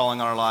consider this calling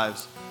on our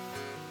lives.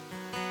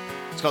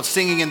 It's called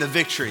Singing in the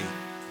Victory.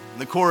 And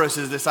the chorus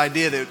is this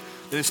idea that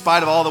in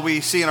spite of all that we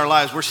see in our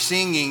lives, we're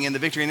singing in the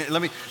victory. And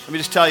let me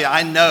just tell you,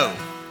 I know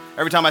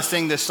every time I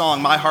sing this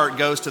song, my heart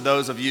goes to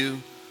those of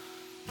you,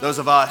 those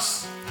of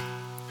us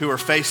who are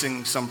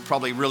facing some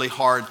probably really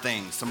hard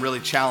things, some really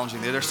challenging.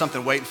 There's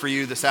something waiting for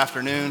you this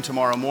afternoon,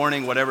 tomorrow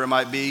morning, whatever it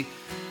might be.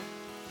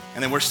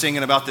 And then we're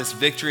singing about this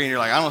victory, and you're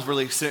like, I don't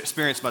really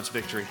experience much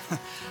victory.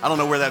 I don't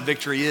know where that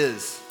victory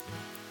is.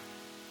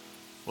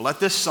 Well, let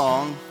this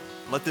song,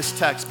 let this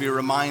text be a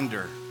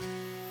reminder.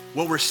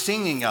 What we're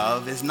singing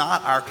of is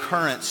not our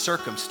current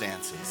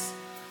circumstances.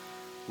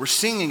 We're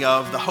singing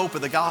of the hope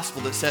of the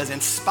gospel that says, in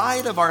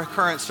spite of our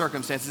current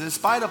circumstances, in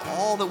spite of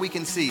all that we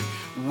can see,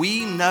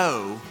 we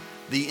know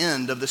the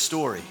end of the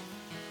story.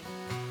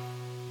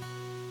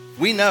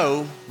 We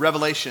know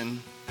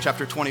Revelation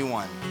chapter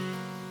 21.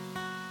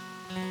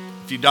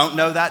 If you don't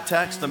know that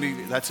text,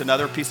 that's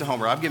another piece of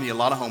homework. I'm giving you a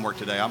lot of homework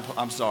today.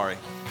 I'm sorry.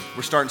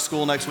 We're starting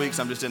school next week,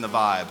 so I'm just in the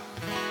vibe.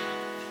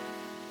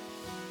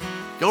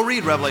 Go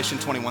read Revelation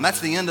 21. That's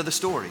the end of the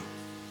story.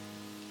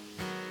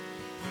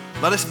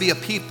 Let us be a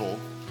people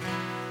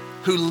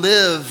who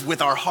live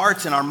with our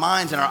hearts and our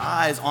minds and our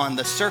eyes on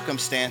the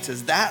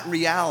circumstances, that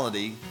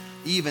reality,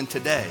 even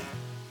today.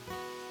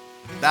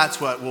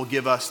 That's what will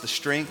give us the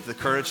strength, the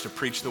courage to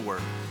preach the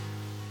word.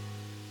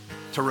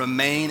 to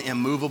remain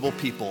immovable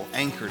people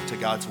anchored to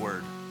God's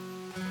word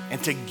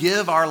and to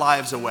give our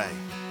lives away.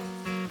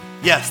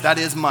 Yes, that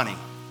is money.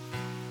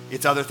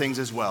 It's other things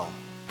as well.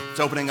 It's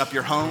opening up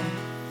your home.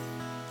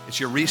 It's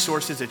your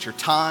resources. It's your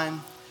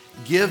time.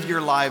 Give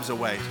your lives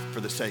away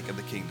for the sake of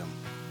the kingdom.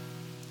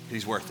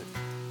 He's worth it.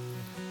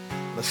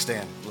 Let's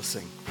stand. Let's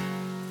sing.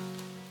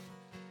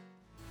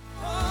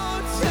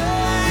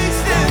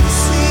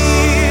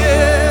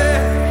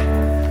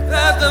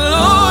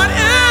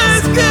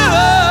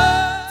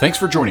 Thanks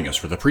for joining us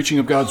for the preaching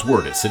of God's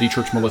Word at City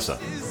Church Melissa.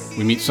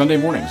 We meet Sunday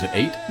mornings at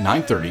 8,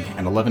 9:30,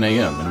 and 11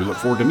 a.m., and we look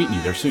forward to meeting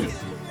you there soon.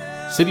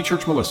 City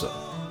Church Melissa,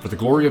 for the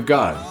glory of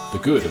God, the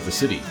good of the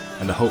city,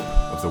 and the hope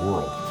of the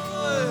world.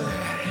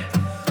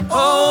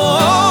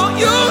 Oh,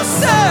 you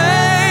say